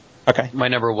 2. Okay. My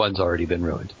number 1's already been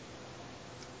ruined.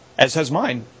 As has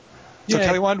mine. So, Yeah.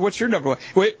 Kelly Wand, what's your number 1?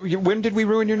 Wait, when did we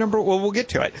ruin your number? Well, we'll get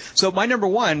to it. So my number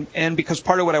 1, and because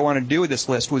part of what I wanted to do with this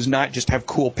list was not just have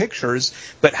cool pictures,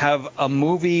 but have a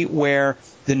movie where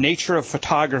the nature of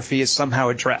photography is somehow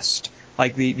addressed.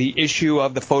 Like the issue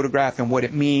of the photograph and what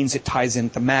it means, it ties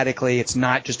in thematically. It's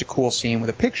not just a cool scene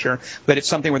with a picture, but it's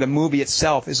something where the movie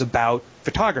itself is about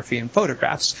photography and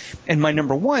photographs. And my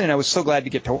number 1, and I was so glad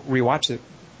to get to rewatch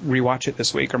it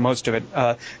this week, or most of it,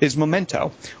 is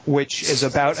Memento, which is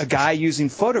about a guy using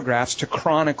photographs to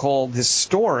chronicle this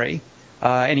story.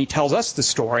 And he tells us the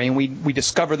story, and we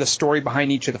discover the story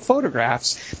behind each of the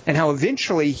photographs, and how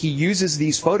eventually he uses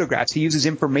these photographs, he uses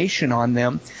information on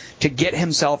them to get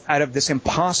himself out of this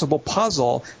impossible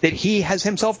puzzle that he has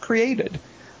himself created.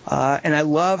 And I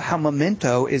love how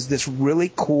Memento is this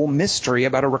really cool mystery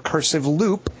about a recursive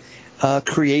loop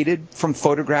created from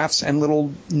photographs and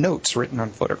little notes written on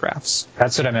photographs.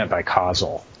 That's what I meant by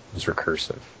causal, was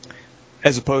recursive.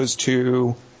 As opposed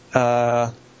to...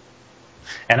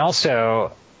 And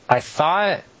also, I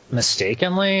thought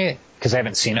mistakenly, because I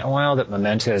haven't seen it in a while, that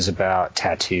Memento is about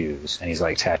tattoos, and he's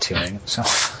like tattooing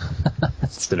himself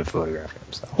instead of photographing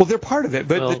himself. Well, they're part of it,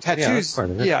 but the tattoos, yeah, that's part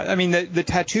of it. Yeah, I mean, the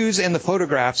tattoos and the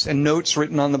photographs and notes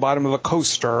written on the bottom of a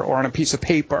coaster or on a piece of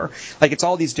paper, like it's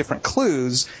all these different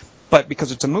clues. But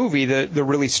because it's a movie, the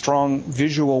really strong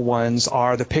visual ones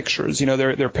are the pictures. You know,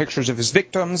 they're pictures of his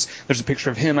victims. There's a picture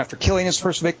of him after killing his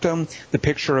first victim. The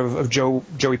picture of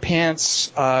Joey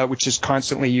Pants, which is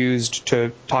constantly used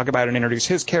to talk about and introduce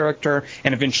his character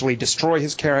and eventually destroy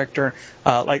his character.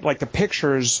 Like the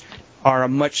pictures are a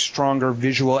much stronger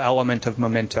visual element of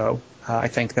Memento, I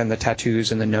think, than the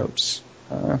tattoos and the notes.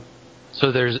 So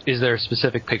is there a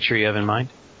specific picture you have in mind?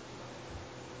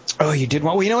 Oh, you did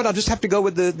one? Well, you know what? I'll just have to go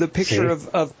with the picture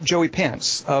of Joey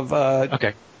Pants,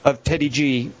 of Teddy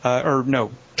G,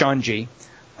 John G.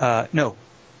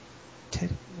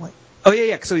 Teddy, what? Oh,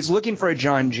 yeah. So he's looking for a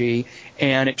John G,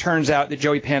 and it turns out that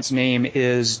Joey Pants' name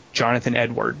is Jonathan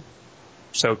Edward.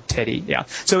 So Teddy, yeah.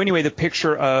 So anyway, the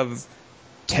picture of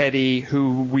Teddy,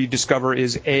 who we discover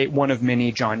is one of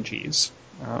many John Gs.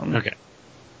 Okay.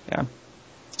 Yeah.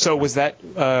 So was that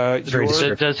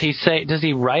Does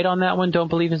he write on that one, Don't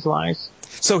Believe His Lies?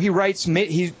 So he writes,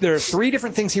 there are 3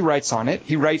 different things he writes on it.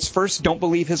 He writes first, don't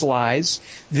believe his lies.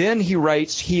 Then he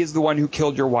writes, he is the one who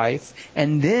killed your wife.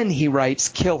 And then he writes,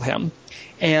 kill him.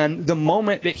 And the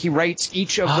moment that he writes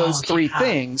each of those 3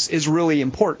 things is really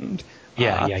important.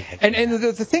 Yeah. And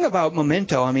the thing about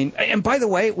Memento, I mean, and by the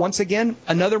way, once again,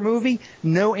 another movie,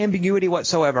 no ambiguity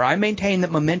whatsoever. I maintain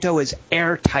that Memento is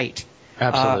airtight.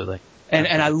 Absolutely.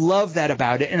 And I love that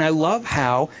about it. And I love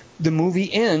how the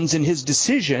movie ends in his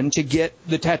decision to get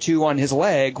the tattoo on his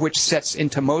leg, which sets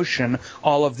into motion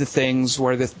all of the things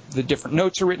where the different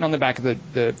notes are written on the back of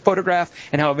the photograph,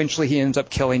 and how eventually he ends up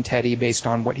killing Teddy based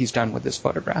on what he's done with this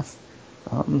photograph.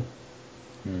 I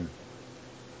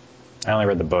only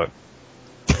read the book.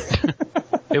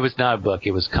 It was not a book.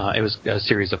 It was a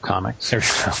series of comics.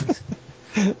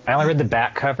 I only read the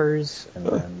back covers, and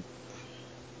then...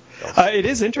 It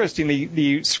is interesting,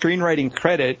 the screenwriting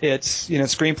credit. It's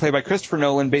screenplay by Christopher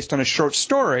Nolan based on a short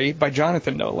story by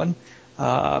Jonathan Nolan.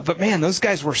 But man, those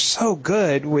guys were so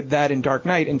good with that in Dark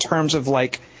Knight in terms of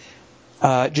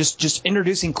just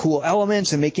introducing cool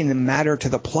elements and making them matter to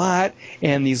the plot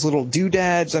and these little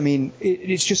doodads. I mean,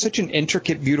 it's just such an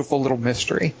intricate, beautiful little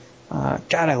mystery.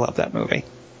 God, I love that movie.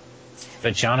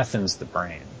 But Jonathan's the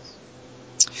brains.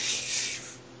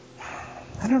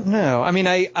 I don't know. I mean,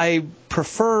 I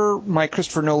prefer my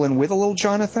Christopher Nolan with a little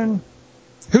Jonathan.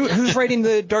 Who's writing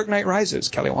the Dark Knight Rises,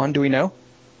 Kelly Wand? Do we know?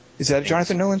 Is that a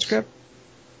Jonathan Nolan script?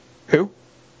 Who?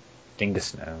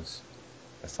 Dingus knows,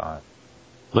 I thought.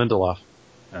 Lindelof.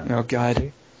 Oh,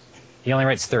 God. He only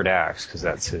writes third acts because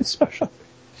that's his specialty.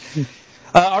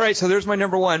 All right, so there's my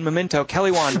number 1, Memento.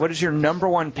 Kelly Wand, what is your number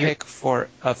 1 pick for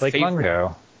a Lake favorite?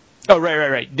 Mungo. Oh,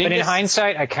 right. But Dingus, in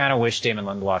hindsight, I kind of wish Damon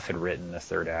Lindelof had written the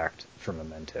third act for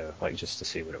Memento, like just to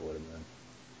see what it would have been.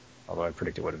 Although I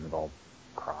predict it would have involved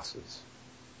crosses.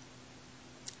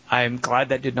 I'm glad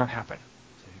that did not happen.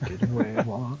 Take it away,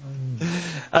 one.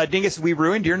 Dingus, we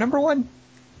ruined your number one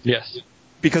Yes.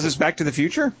 because it's Back to the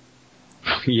Future,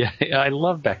 Yeah, I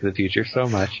love Back to the Future so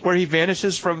much. where he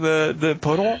vanishes from the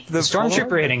puddle. The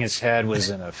stormtrooper hitting his head was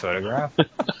in a photograph.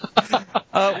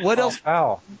 What else?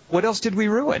 Wow. What else did we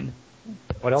ruin?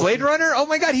 What else? Blade Runner? Oh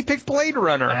my God, he picked Blade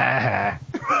Runner. Ah.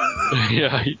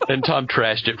 Yeah, and Tom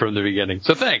trashed it from the beginning.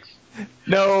 So thanks.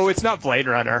 No, it's not Blade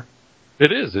Runner.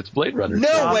 It is. It's Blade Runner. No,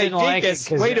 Tom wait, didn't like Dingus, it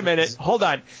 'cause wait a it minute. was- Hold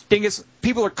on. Dingus,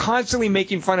 people are constantly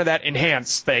making fun of that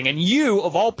Enhance thing, and you,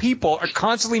 of all people, are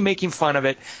constantly making fun of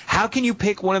it. How can you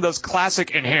pick one of those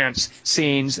classic Enhance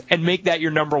scenes and make that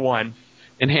your number one?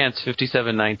 Enhance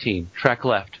 5719. Track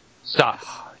left. Stop.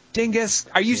 Dingus,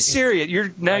 are you serious? You're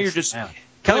just... Yeah.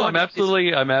 Kelly, No, I'm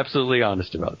absolutely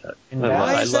honest about that. And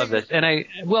I love this, and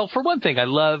for one thing, I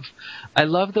love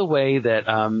the way that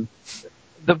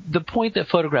the point that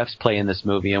photographs play in this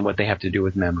movie and what they have to do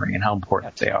with memory and how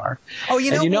important they are. Oh,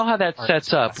 you know how that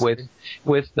sets up with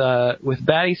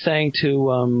Batty saying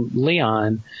to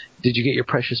Leon, "Did you get your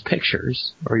precious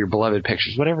pictures or your beloved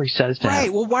pictures?" Whatever he says to him.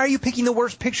 Right, well, why are you picking the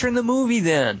worst picture in the movie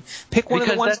then? Pick one of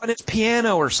the ones on his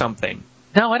piano or something.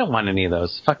 No, I don't want any of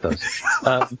those. Fuck those.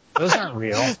 Those aren't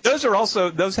real.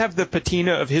 Those have the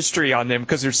patina of history on them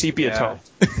because they're sepia toned.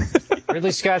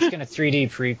 Ridley Scott's going to 3D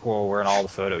prequel where in all the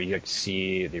photo you get to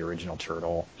see the original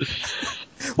turtle.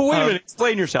 Well, wait a minute.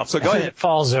 Explain yourself. So go ahead. It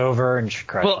falls over and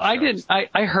crushes. Well, I didn't.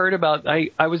 I heard about.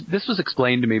 This was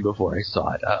explained to me before I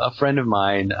saw it. A friend of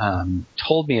mine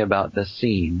told me about the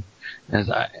scene. As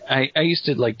I used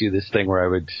to do this thing where I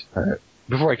would.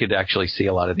 Before I could actually see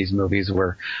a lot of these movies,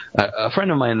 where a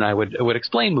friend of mine and I would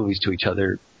explain movies to each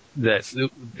other that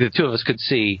the two of us could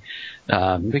see,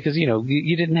 because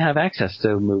you didn't have access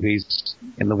to movies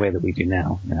in the way that we do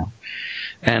now,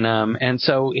 and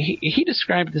so he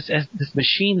described this as this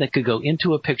machine that could go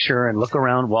into a picture and look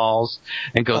around walls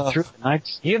and go through.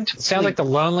 You sound like the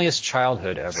loneliest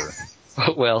childhood ever.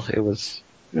 Well, it was.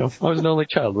 I was an only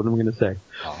child. What am I going to say?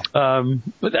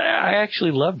 But I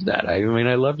actually loved that. I mean,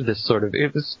 I loved this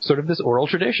it was sort of this oral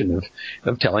tradition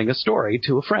of telling a story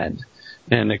to a friend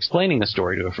and explaining a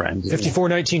story to a friend.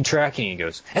 5419 tracking, he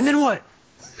goes, and then what?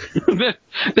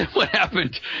 then what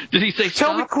happened? Did he say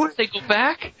Tell me stop? quick. Did they go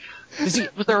back? Was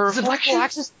there a reflection?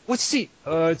 What's the?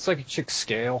 It's like a chick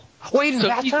scale. Wait, in So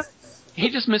bathtub? he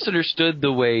just misunderstood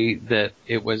the way that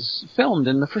it was filmed,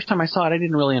 and the first time I saw it, I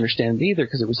didn't really understand it either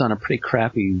because it was on a pretty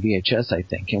crappy VHS, I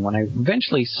think. And when I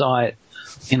eventually saw it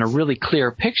in a really clear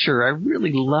picture, I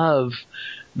really love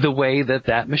the way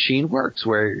that machine works,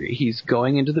 where he's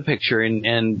going into the picture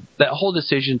and that whole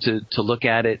decision to look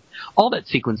at it, all that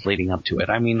sequence leading up to it.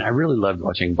 I mean, I really loved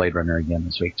watching Blade Runner again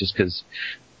this week just because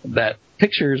that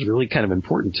picture is really kind of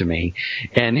important to me,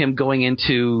 and him going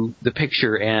into the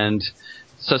picture and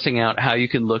sussing out how you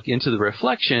can look into the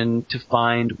reflection to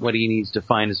find what he needs to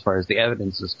find as far as the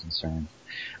evidence is concerned.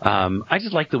 I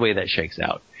just like the way that shakes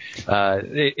out.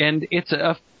 And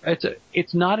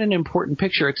it's not an important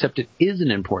picture, except it is an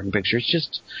important picture. It's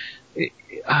just,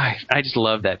 I just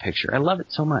love that picture. I love it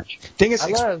so much. Dingus,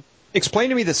 explain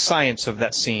to me the science of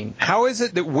that scene. How is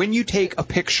it that when you take a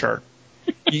picture,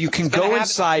 you can go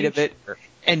inside of it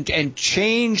and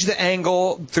change the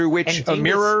angle through which a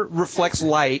mirror reflects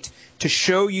light to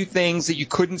show you things that you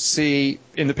couldn't see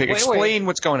in the picture? Explain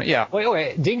what's going on. Yeah.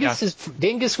 Wait. Dingus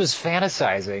was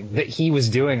fantasizing that he was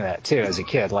doing that too as a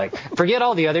kid. Like, forget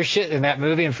all the other shit in that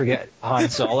movie and forget Han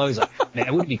Solo. He's like, man,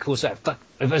 it would be cool. So if I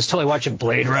was totally watching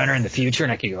Blade Runner in the future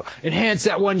and I could go enhance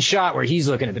that one shot where he's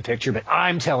looking at the picture, but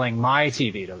I'm telling my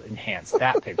TV to enhance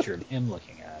that picture of him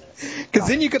looking at it. Because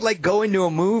then you could go into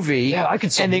a movie and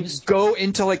then go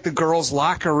into the girls'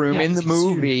 locker room in the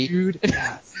movie. Dude.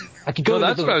 Yeah. I could go. Well,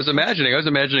 that's what I was imagining. I was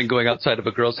imagining going outside of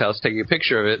a girl's house, taking a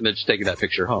picture of it, and then just taking that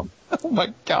picture home. Oh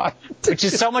my God! Which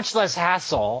is so much less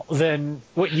hassle than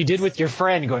what you did with your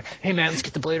friend, going, "Hey man, let's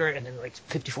get the Blade Runner," and then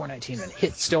 5419, and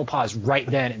hit still pause right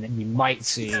then, and then you might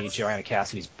see Joanna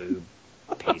Cassidy's boob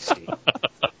pasty.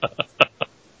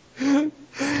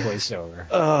 Voiceover.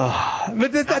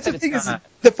 But that's the thing.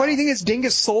 The funny thing is,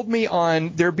 Dingus sold me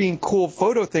on there being cool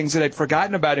photo things that I'd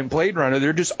forgotten about in Blade Runner.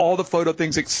 They're just all the photo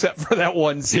things except for that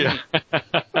one scene.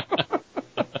 Yeah.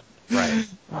 Right.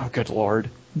 Oh, good Lord.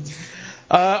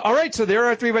 All right, so there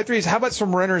are 3x3s. How about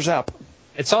some runners up?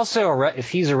 It's also, if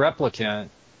he's a replicant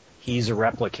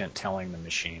telling the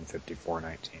machine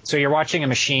 5419. So you're watching a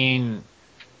machine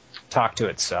talk to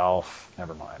itself.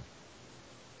 Never mind.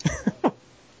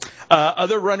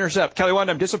 Other runners-up. Kelly Wand,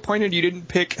 I'm disappointed you didn't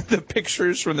pick the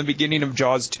pictures from the beginning of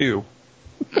Jaws 2.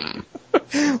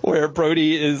 Where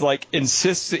Brody is like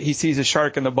insists that he sees a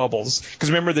shark in the bubbles. Because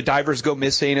remember, the divers go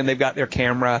missing and they've got their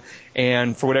camera,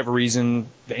 and for whatever reason,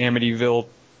 the Amityville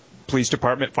Police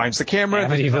Department finds the camera.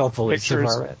 Amityville Police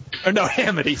Department. Oh, no,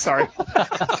 Amity, sorry.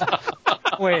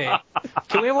 Wait,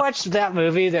 can we watch that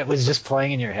movie that was just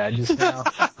playing in your head just now?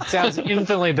 It sounds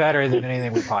infinitely better than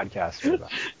anything we podcasted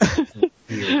about.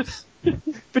 Years.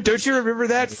 But don't you remember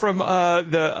that from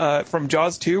from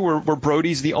Jaws 2, where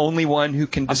Brody's the only one who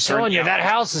can discern? I'm telling you, that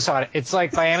house is on it. It's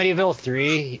like by Amityville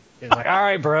 3. It's like, all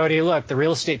right, Brody, look, the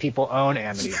real estate people own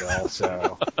Amityville,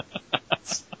 so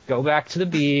go back to the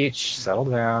beach, settle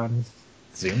down,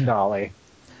 zoom dolly.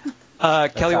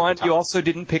 Kelly Wand, you also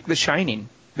didn't pick The Shining.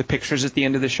 The pictures at the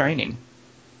end of The Shining.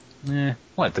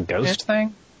 What, the ghost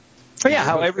thing? Oh, yeah,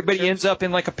 how everybody ends up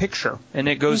in like a picture, and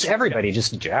it goes. Who's everybody?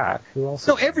 Just Jack? Who else?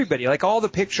 No, everybody. Like all the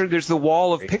picture. There's the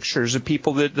wall of pictures of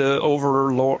people that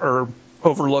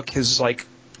overlook his, like,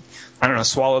 I don't know,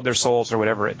 swallowed their souls or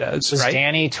whatever it does. Was right?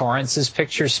 Danny Torrance's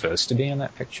picture supposed to be in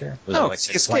that picture? Was No, it like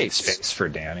he this blank escapes. space for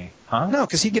Danny? Huh? No,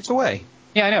 because he gets away.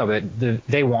 Yeah, I know, but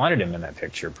they wanted him in that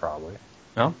picture probably.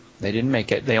 No, they didn't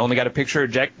make it. They only got a picture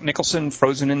of Jack Nicholson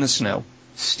frozen in the snow.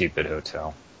 Stupid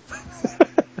hotel.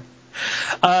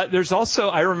 There's also,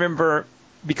 I remember,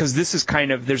 because this is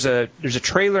kind of, there's a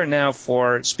trailer now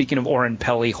for, speaking of Oren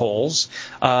Peli holes,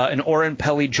 an Oren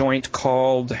Peli joint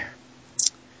called,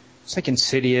 it's like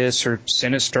Insidious or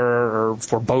Sinister or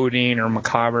Foreboding or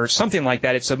Macabre, something like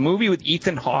that. It's a movie with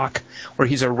Ethan Hawke where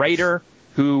he's a writer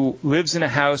who lives in a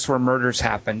house where murders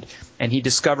happened, and he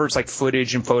discovers like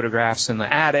footage and photographs in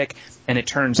the attic, and it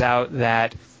turns out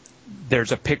that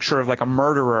there's a picture of like a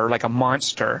murderer, like a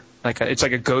monster, it's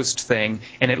like a ghost thing,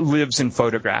 and it lives in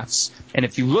photographs. And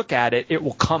if you look at it, it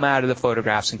will come out of the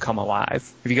photographs and come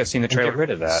alive. Have you guys seen the trailer? Get rid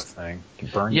of that thing.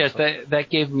 Burn yes, that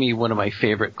gave me one of my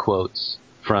favorite quotes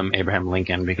from Abraham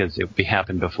Lincoln, because it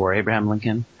happened before Abraham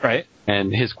Lincoln. Right.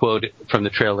 And his quote from the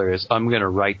trailer is, "I'm going to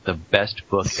write the best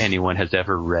book anyone has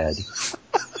ever read."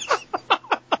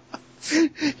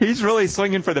 He's really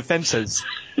swinging for the fences.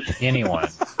 Anyone,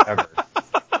 ever.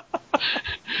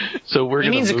 So we're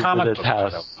going to move comic to this book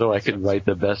house title. so I can write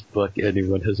the best book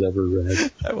anyone has ever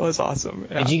read. That was awesome.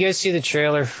 Yeah. Did you guys see the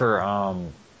trailer for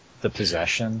The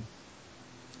Possession?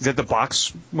 Is that the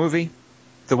box movie?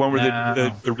 The one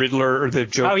where the Riddler or the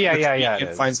Joker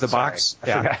finds the box?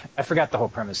 I forgot the whole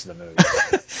premise of the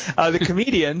movie. The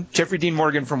comedian, Jeffrey Dean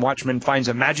Morgan from Watchmen, finds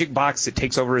a magic box that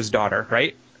takes over his daughter,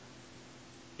 right?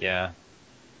 Yeah.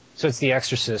 So it's The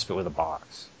Exorcist, but with a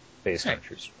box. Based on a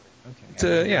true story.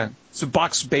 Okay. It's a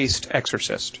box-based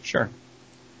Exorcist, sure.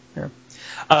 Yeah.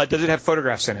 Does it have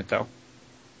photographs in it, though?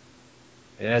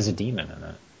 It has a demon in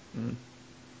it. Mm.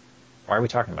 Why are we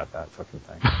talking about that fucking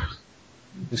thing?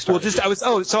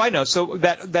 So I know. So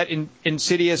that in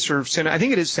Insidious or I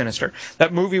think it is Sinister.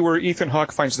 That movie where Ethan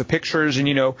Hawke finds the pictures, and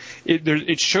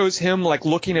it shows him like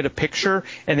looking at a picture,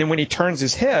 and then when he turns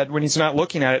his head, when he's not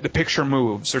looking at it, the picture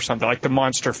moves or something, like the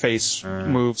monster face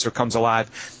moves or comes alive.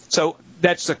 So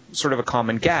that's a sort of a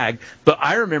common gag. But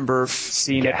I remember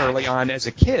seeing it early on as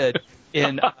a kid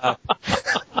in.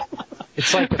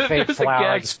 It's like the fake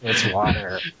flower that spits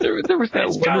water. There was that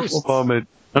wonderful moment.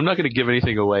 I'm not going to give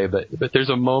anything away, but there's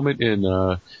a moment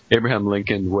in Abraham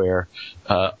Lincoln where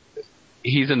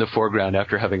he's in the foreground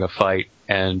after having a fight,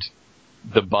 and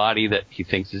the body that he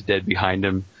thinks is dead behind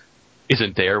him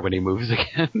isn't there when he moves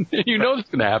again. And you know it's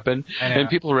going to happen. And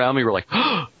people around me were like,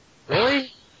 oh,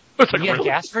 really? Like, you get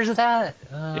Gaspers of that?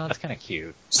 That's kind of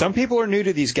cute. Some people are new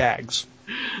to these gags.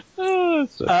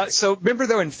 So remember,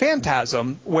 though, in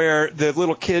Phantasm, where the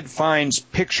little kid finds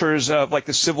pictures of like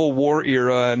the Civil War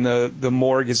era, and the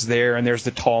morgue is there, and there's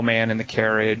the tall man in the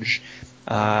carriage,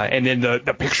 and then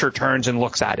the picture turns and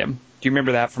looks at him. Do you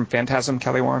remember that from Phantasm,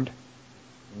 Kelly Wand?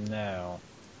 No.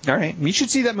 All right. You should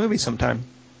see that movie sometime.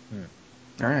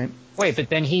 All right. Wait, but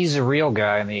then he's a real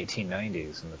guy in the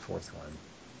 1890s in the fourth one.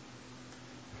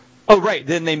 Oh, right.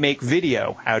 Then they make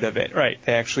video out of it. Right.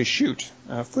 They actually shoot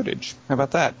footage. How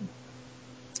about that?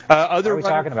 Why are we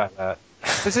talking about that?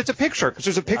 Because it's a picture. Because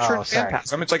there's a picture in sorry.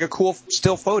 Phantasm. It's like a cool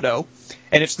still photo.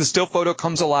 And it's the still photo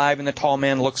comes alive, and the tall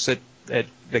man looks at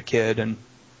the kid. And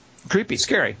creepy,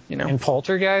 scary, In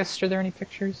Poltergeist, are there any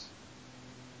pictures?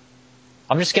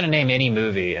 I'm just going to name any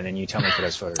movie, and then you tell me if it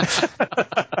has photos.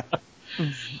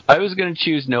 I was going to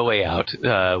choose No Way Out,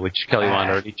 which Kelly Wand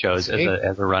already chose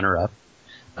as a runner-up.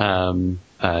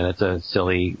 That's a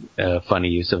silly, funny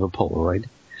use of a Polaroid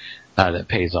that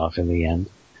pays off in the end.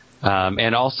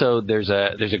 And also, there's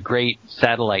a great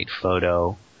satellite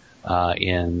photo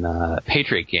in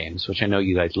Patriot Games, which I know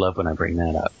you guys love when I bring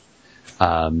that up,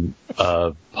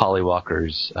 of Polly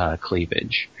Walker's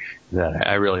cleavage. That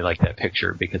I really like that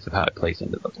picture because of how it plays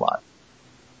into the plot.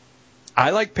 I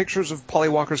like pictures of Polly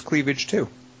Walker's cleavage, too.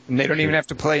 And they don't even have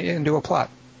to play into a plot.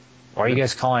 Why are you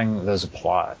guys calling those a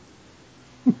plot?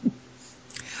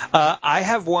 I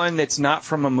have one that's not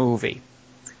from a movie.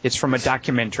 It's from a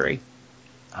documentary.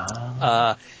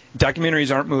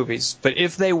 Documentaries aren't movies. But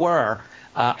if they were,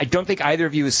 I don't think either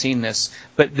of you has seen this,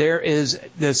 but there is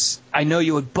this, I know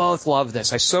you would both love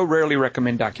this. I so rarely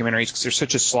recommend documentaries because they're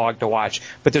such a slog to watch.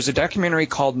 But there's a documentary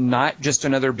called Not Just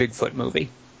Another Bigfoot Movie.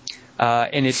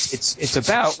 And it's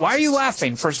about, why are you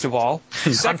laughing, first of all?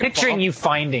 I'm picturing you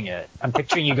finding it. I'm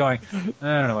picturing you going, I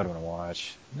don't know what I want to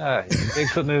watch.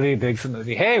 Bigfoot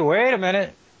movie. Hey, wait a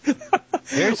minute.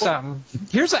 Here's something.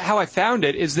 Here's how I found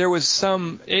it. Is there was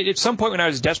at some point when I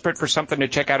was desperate for something to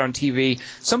check out on TV,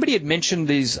 somebody had mentioned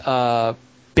these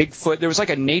Bigfoot. There was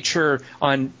like a nature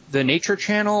on the Nature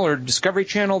Channel or Discovery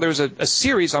Channel. There was a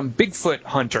series on Bigfoot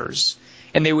hunters.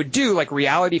 And they would do like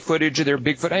reality footage of their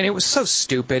Bigfoot, and it was so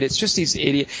stupid. It's just these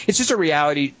idiot. It's just a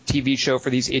reality TV show for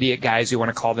these idiot guys who want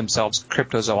to call themselves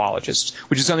cryptozoologists,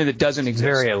 which is something that doesn't exist.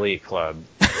 Very elite club.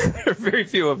 There are very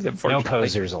few of them. No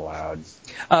posers allowed.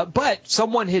 But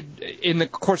someone had, in the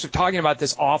course of talking about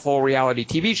this awful reality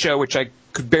TV show, which I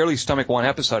could barely stomach one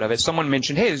episode of it, someone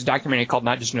mentioned, hey, there's a documentary called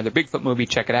Not Just Another Bigfoot Movie,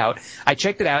 check it out. I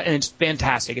checked it out, and it's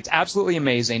fantastic. It's absolutely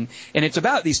amazing, and it's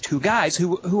about these two guys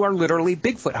who are literally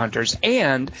Bigfoot hunters.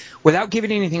 And without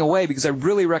giving anything away, because I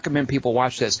really recommend people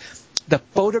watch this, the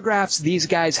photographs these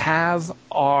guys have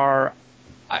are,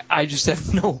 I just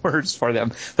have no words for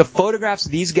them. The photographs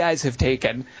these guys have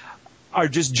taken are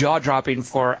just jaw-dropping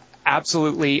for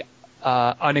absolutely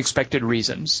unexpected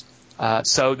reasons.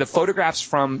 So the photographs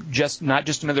from Not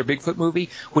Just Another Bigfoot Movie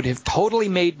would have totally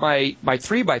made my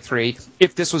 3x3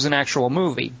 if this was an actual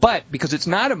movie. But because it's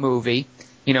not a movie,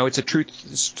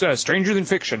 it's a stranger than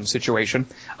fiction situation.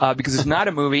 Because it's not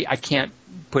a movie, I can't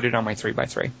put it on my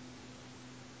 3x3.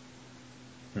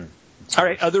 All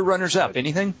right, other runners-up.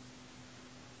 Anything?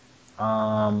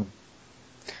 Not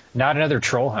Another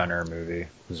Troll Hunter movie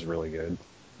was really good.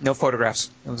 No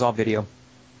photographs. It was all video.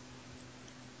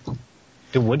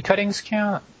 Do wood cuttings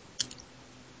count?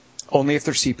 Only if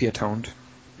they're sepia toned.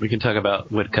 We can talk about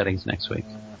wood cuttings next week.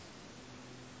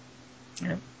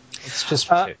 Yeah. Let's just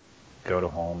go to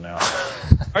home now.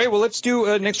 All right, well, let's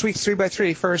do next week's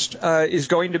 3x3 first. Is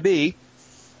going to be,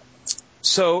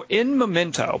 so in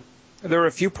Memento, there are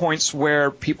a few points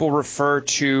where people refer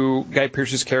to Guy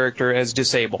Pearce's character as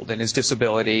disabled and his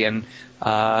disability, and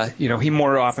he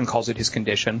more often calls it his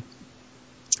condition.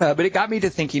 But it got me to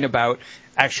thinking about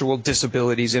actual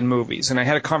disabilities in movies. And I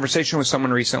had a conversation with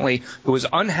someone recently who was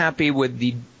unhappy with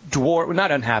the dwarf,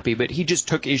 not unhappy, but he just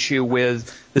took issue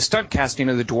with the stunt casting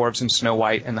of the dwarves in Snow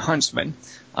White and the Huntsman,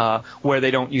 where they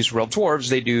don't use real dwarves,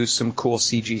 they do some cool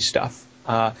CG stuff.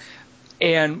 So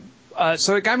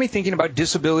it got me thinking about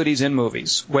disabilities in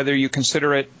movies, whether you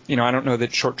consider it, I don't know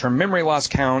that short-term memory loss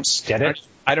counts. Get it?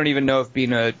 I don't even know if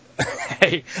being a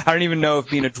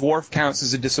dwarf counts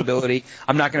as a disability.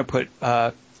 I'm not going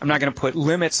to put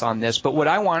limits on this, but what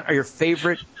I want are your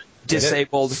favorite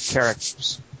disabled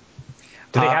characters.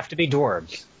 Do they have to be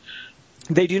dwarves?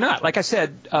 They do not. Like I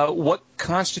said, what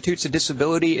constitutes a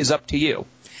disability is up to you.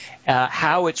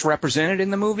 How it's represented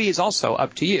in the movie is also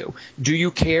up to you. Do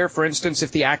you care, for instance,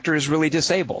 if the actor is really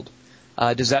disabled?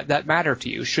 Does that matter to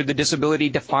you? Should the disability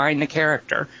define the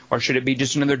character, or should it be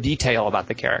just another detail about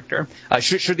the character?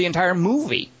 Should the entire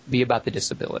movie be about the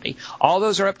disability? All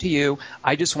those are up to you.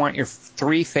 I just want your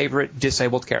 3 favorite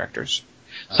disabled characters.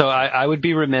 So I would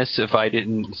be remiss if I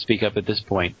didn't speak up at this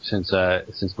point, since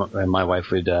my wife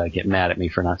would get mad at me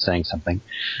for not saying something.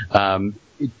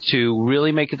 To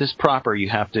really make this proper, you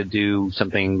have to do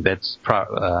something that's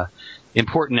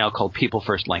important now called people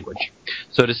first language.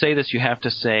 So to say this, you have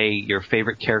to say your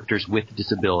favorite characters with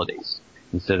disabilities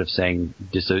instead of saying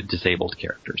disabled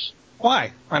characters.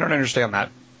 Why? I don't understand that.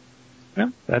 Yeah,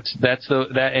 that's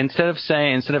instead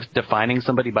of defining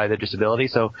somebody by their disability.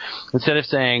 So instead of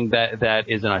saying that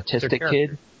is an autistic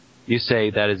kid, you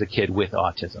say that is a kid with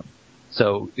autism.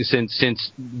 So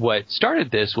since what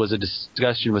started this was a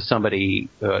discussion with somebody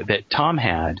that Tom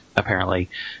had, apparently,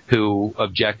 who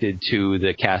objected to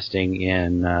the casting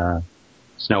in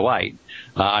Snow White,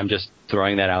 I'm just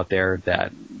throwing that out there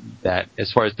that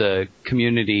as far as the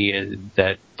community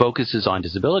that focuses on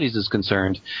disabilities is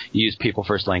concerned, you use people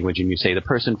first language and you say the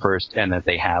person first and that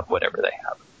they have whatever they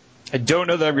have. I don't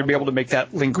know that I'm going to be able to make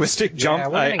that linguistic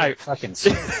jump. I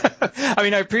I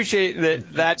mean, I appreciate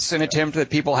that that's an attempt that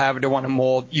people have to want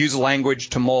to use language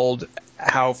to mold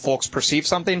how folks perceive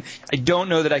something. I don't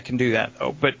know that I can do that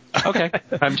though. But okay,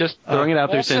 I'm just throwing it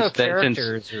out there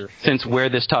Also, since where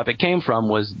this topic came from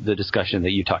was the discussion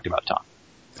that you talked about, Tom.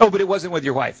 Oh, but it wasn't with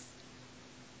your wife.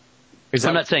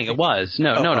 I'm not saying it was.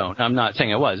 No, I'm not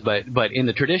saying it was. But in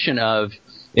the tradition of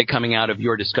it coming out of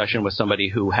your discussion with somebody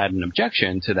who had an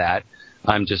objection to that,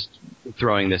 I'm just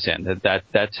throwing this in.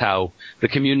 That's how the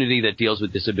community that deals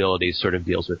with disabilities sort of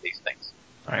deals with these things.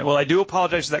 All right. Well, I do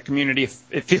apologize to that community if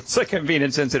it feels like I'm being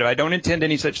insensitive. I don't intend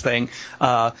any such thing.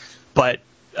 Yeah,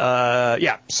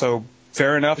 so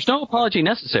fair enough. There's no apology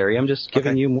necessary. I'm just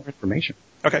giving you more information.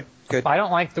 Okay, good. I don't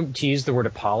like to use the word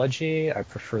apology. I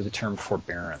prefer the term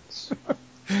forbearance.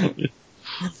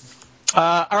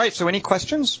 All right, so any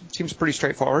questions? Seems pretty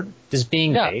straightforward. Does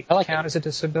being baked count as a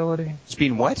disability? It's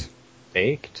being what?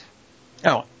 Baked?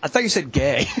 Oh, I thought you said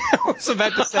gay. I was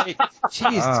about to say,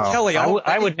 geez, Kelly.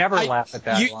 I would never laugh at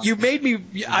that. You made me.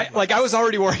 I was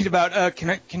already worried about.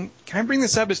 Can I bring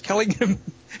this up? Is Kelly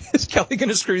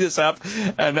gonna screw this up?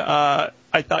 And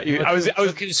I thought you. I was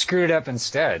going to screw it up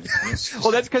instead.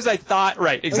 Well, that's because I thought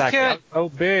right. Exactly. I can't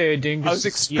obey Dingus. I was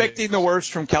expecting the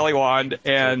worst from Kelly Wand,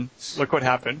 and look what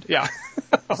happened. Yeah.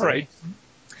 All right.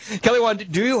 Kelly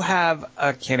Wand, do you have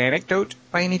a Ken anecdote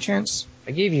by any chance?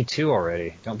 I gave you 2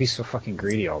 already. Don't be so fucking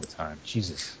greedy all the time.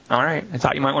 Jesus. All right. I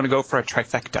thought you might want to go for a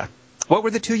trifecta. What were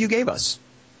the 2 you gave us?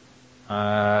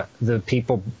 The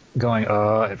people going,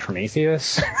 at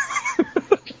Prometheus.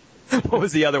 What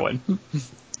was the other one?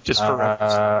 Just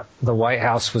for the White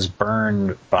House was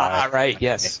burned by. Right.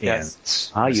 Yes.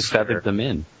 Yes. You feathered them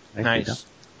in. Nice.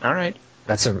 All right.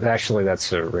 That's a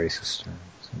racist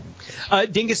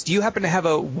term. Dingus, do you happen to have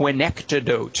a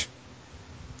Winectadote?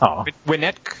 Oh.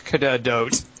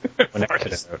 Winectadote.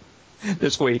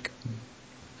 This week.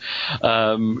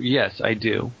 Yes, I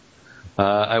do.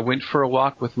 I went for a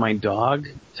walk with my dog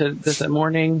this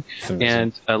morning,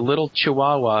 and a little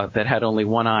chihuahua that had only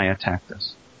one eye attacked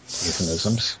us.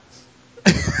 Euphemisms.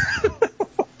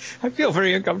 I feel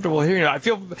very uncomfortable hearing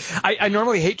it. I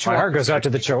normally hate chihuahuas. My heart goes out to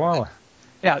the chihuahua.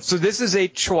 Yeah, so this is a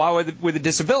chihuahua with a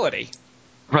disability.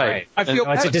 Right. I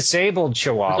feel it's a disabled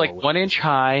chihuahua. It was like 1 inch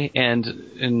high,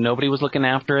 and nobody was looking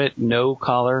after it. No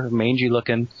collar, mangy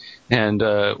looking, and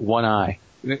one eye.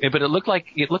 But it looked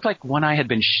like one eye had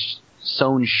been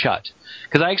sewn shut.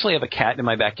 Because I actually have a cat in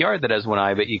my backyard that has one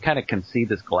eye, but you kind of can see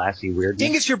this glassy weirdness.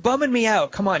 Dingus, you're bumming me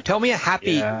out. Come on, tell me a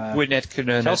happy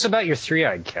Winectadote. Tell us about your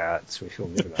 3-eyed cat, so we feel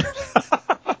good about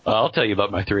it. I'll tell you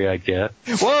about my 3-eyed cat.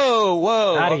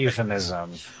 Whoa. Not a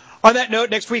euphemism. On that note,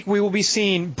 next week we will be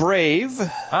seeing Brave.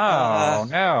 Oh,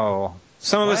 no.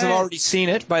 Some of us have already seen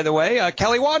it, by the way.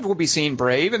 Kelly Wand will be seeing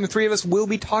Brave, and the 3 of us will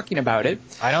be talking about it.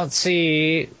 I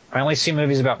only see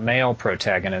movies about male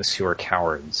protagonists who are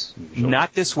cowards. Usually.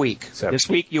 Not this week. This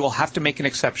week you will have to make an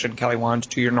exception, Kelly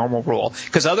Wand, to your normal rule.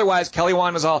 Because otherwise, Kelly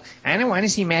Wand is all, I don't want to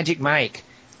see Magic Mike.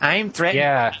 I'm threatening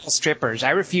male strippers.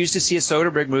 I refuse to see a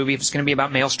Soderbergh movie if it's going to be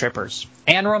about male strippers.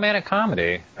 And romantic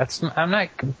comedy. I'm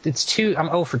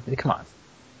 0 for, come on.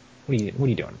 What are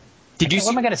you doing? What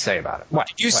am I going to say about it? What?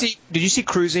 Did you see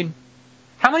Cruising?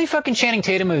 How many fucking Channing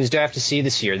Tatum movies do I have to see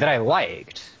this year that I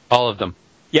liked? All of them.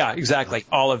 Yeah, exactly.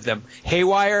 All of them.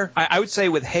 Haywire, I would say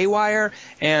with Haywire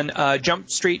and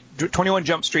Jump Street, 21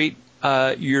 Jump Street,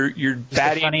 you're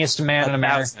batting. The funniest man in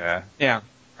America. Yeah.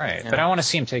 Right. Yeah. But I want to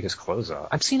see him take his clothes off.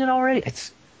 I've seen it already.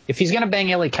 If he's going to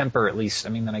bang Ellie Kemper, at least,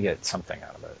 then I get something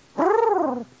out of it.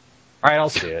 All right, I'll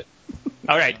see it.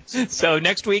 All right. So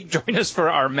next week, join us for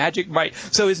our Magic Mike.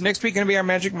 So is next week going to be our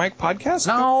Magic Mike podcast?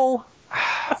 No.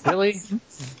 Really?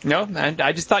 No?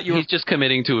 I just thought you were... He's just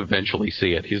committing to eventually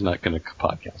see it. He's not going to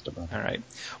podcast about it. All right.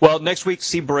 Well, next week,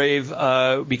 see Brave,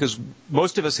 because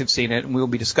most of us have seen it, and we'll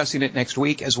be discussing it next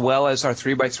week, as well as our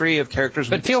 3x3 of characters.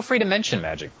 But feel free to mention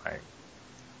Magic Mike.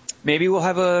 Maybe we'll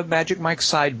have a Magic Mike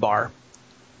sidebar.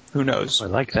 Who knows? I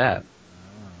like that.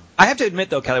 I have to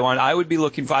admit, though, Kelly Wand, I would be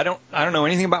looking for... I don't know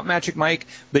anything about Magic Mike,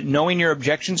 but knowing your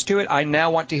objections to it, I now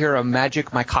want to hear a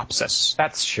Magic Mikeopsis.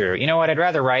 That's true. You know what? I'd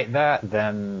rather write that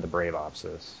than the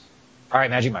Braveopsis. All right,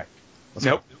 Magic Mike.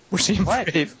 Nope. We're seeing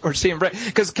Brave. We're seeing Brave.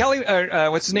 Because Kelly...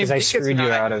 what's his name? Because I screwed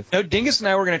you out of... No, Dingus and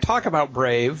I were going to talk about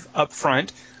Brave up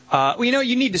front. Well,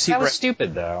 you need to see Brave. That was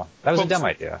stupid, though. That was a dumb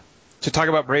idea. To talk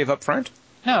about Brave up front?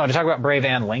 No, to talk about Brave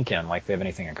and Lincoln like they have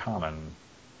anything in common.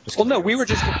 Well, no, we were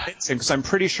just convincing because I'm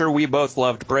pretty sure we both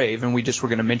loved Brave, and we just were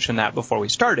going to mention that before we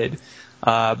started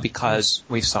because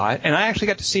we saw it, and I actually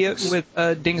got to see it with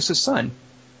Dingus's son,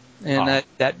 and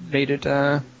that made it.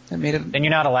 And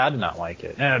you're not allowed to not like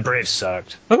it. Brave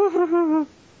sucked. Well,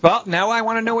 now I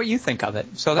want to know what you think of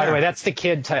it. So by the way, that's the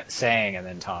kid saying, and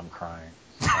then Tom crying.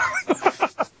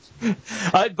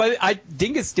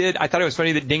 Dingus did. I thought it was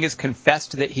funny that Dingus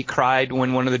confessed that he cried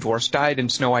when one of the dwarfs died in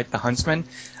Snow White the Huntsman.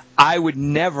 I would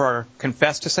never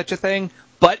confess to such a thing,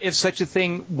 but if such a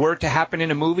thing were to happen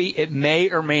in a movie, it may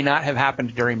or may not have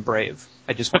happened during Brave.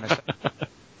 I just want to say.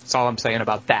 That's all I'm saying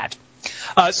about that.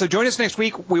 So join us next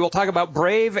week. We will talk about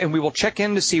Brave, and we will check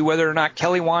in to see whether or not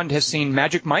Kelly Wand has seen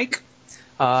Magic Mike.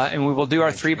 And we will do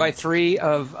our 3x3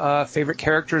 of favorite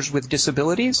characters with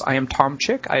disabilities. I am Tom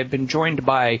Chick. I have been joined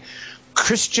by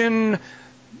Christian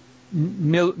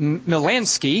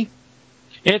Milansky.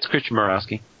 It's Christian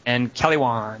Morawski. And Kelly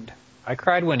Wand. I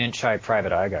cried when Inch Eye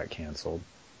Private Eye got canceled.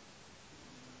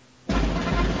 I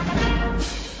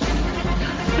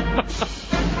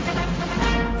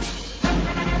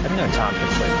didn't know Tom could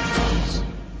play the drums.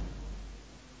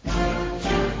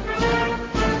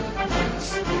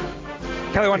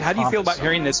 Kelly Wand, how do you feel about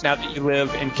hearing this now that you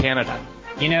live in Canada?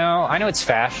 You know, I know it's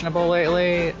fashionable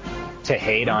lately to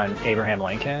hate on Abraham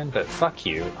Lincoln, but fuck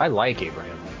you. I like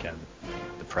Abraham Lincoln,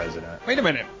 the president. Wait a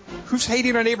minute. Who's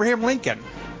hating on Abraham Lincoln?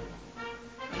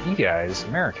 You guys,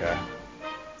 America.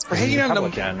 We're hating on the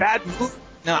bad movie.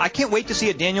 No, I can't wait to see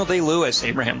a Daniel Day-Lewis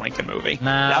Abraham Lincoln movie. No,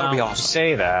 that'll be awesome.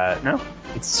 Say that. No?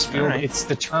 It's right. It's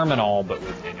The Terminal, but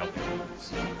with Daniel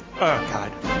Day-Lewis. Oh,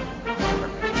 God.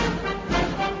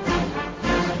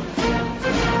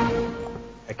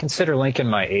 I consider Lincoln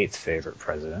my 8th favorite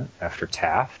president, after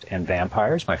Taft, and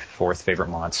vampires, my 4th favorite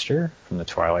monster from the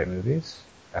Twilight movies,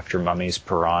 after mummies,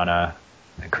 Piranha,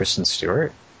 and Kristen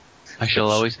Stewart. I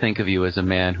shall always think of you as a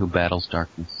man who battles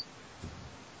darkness.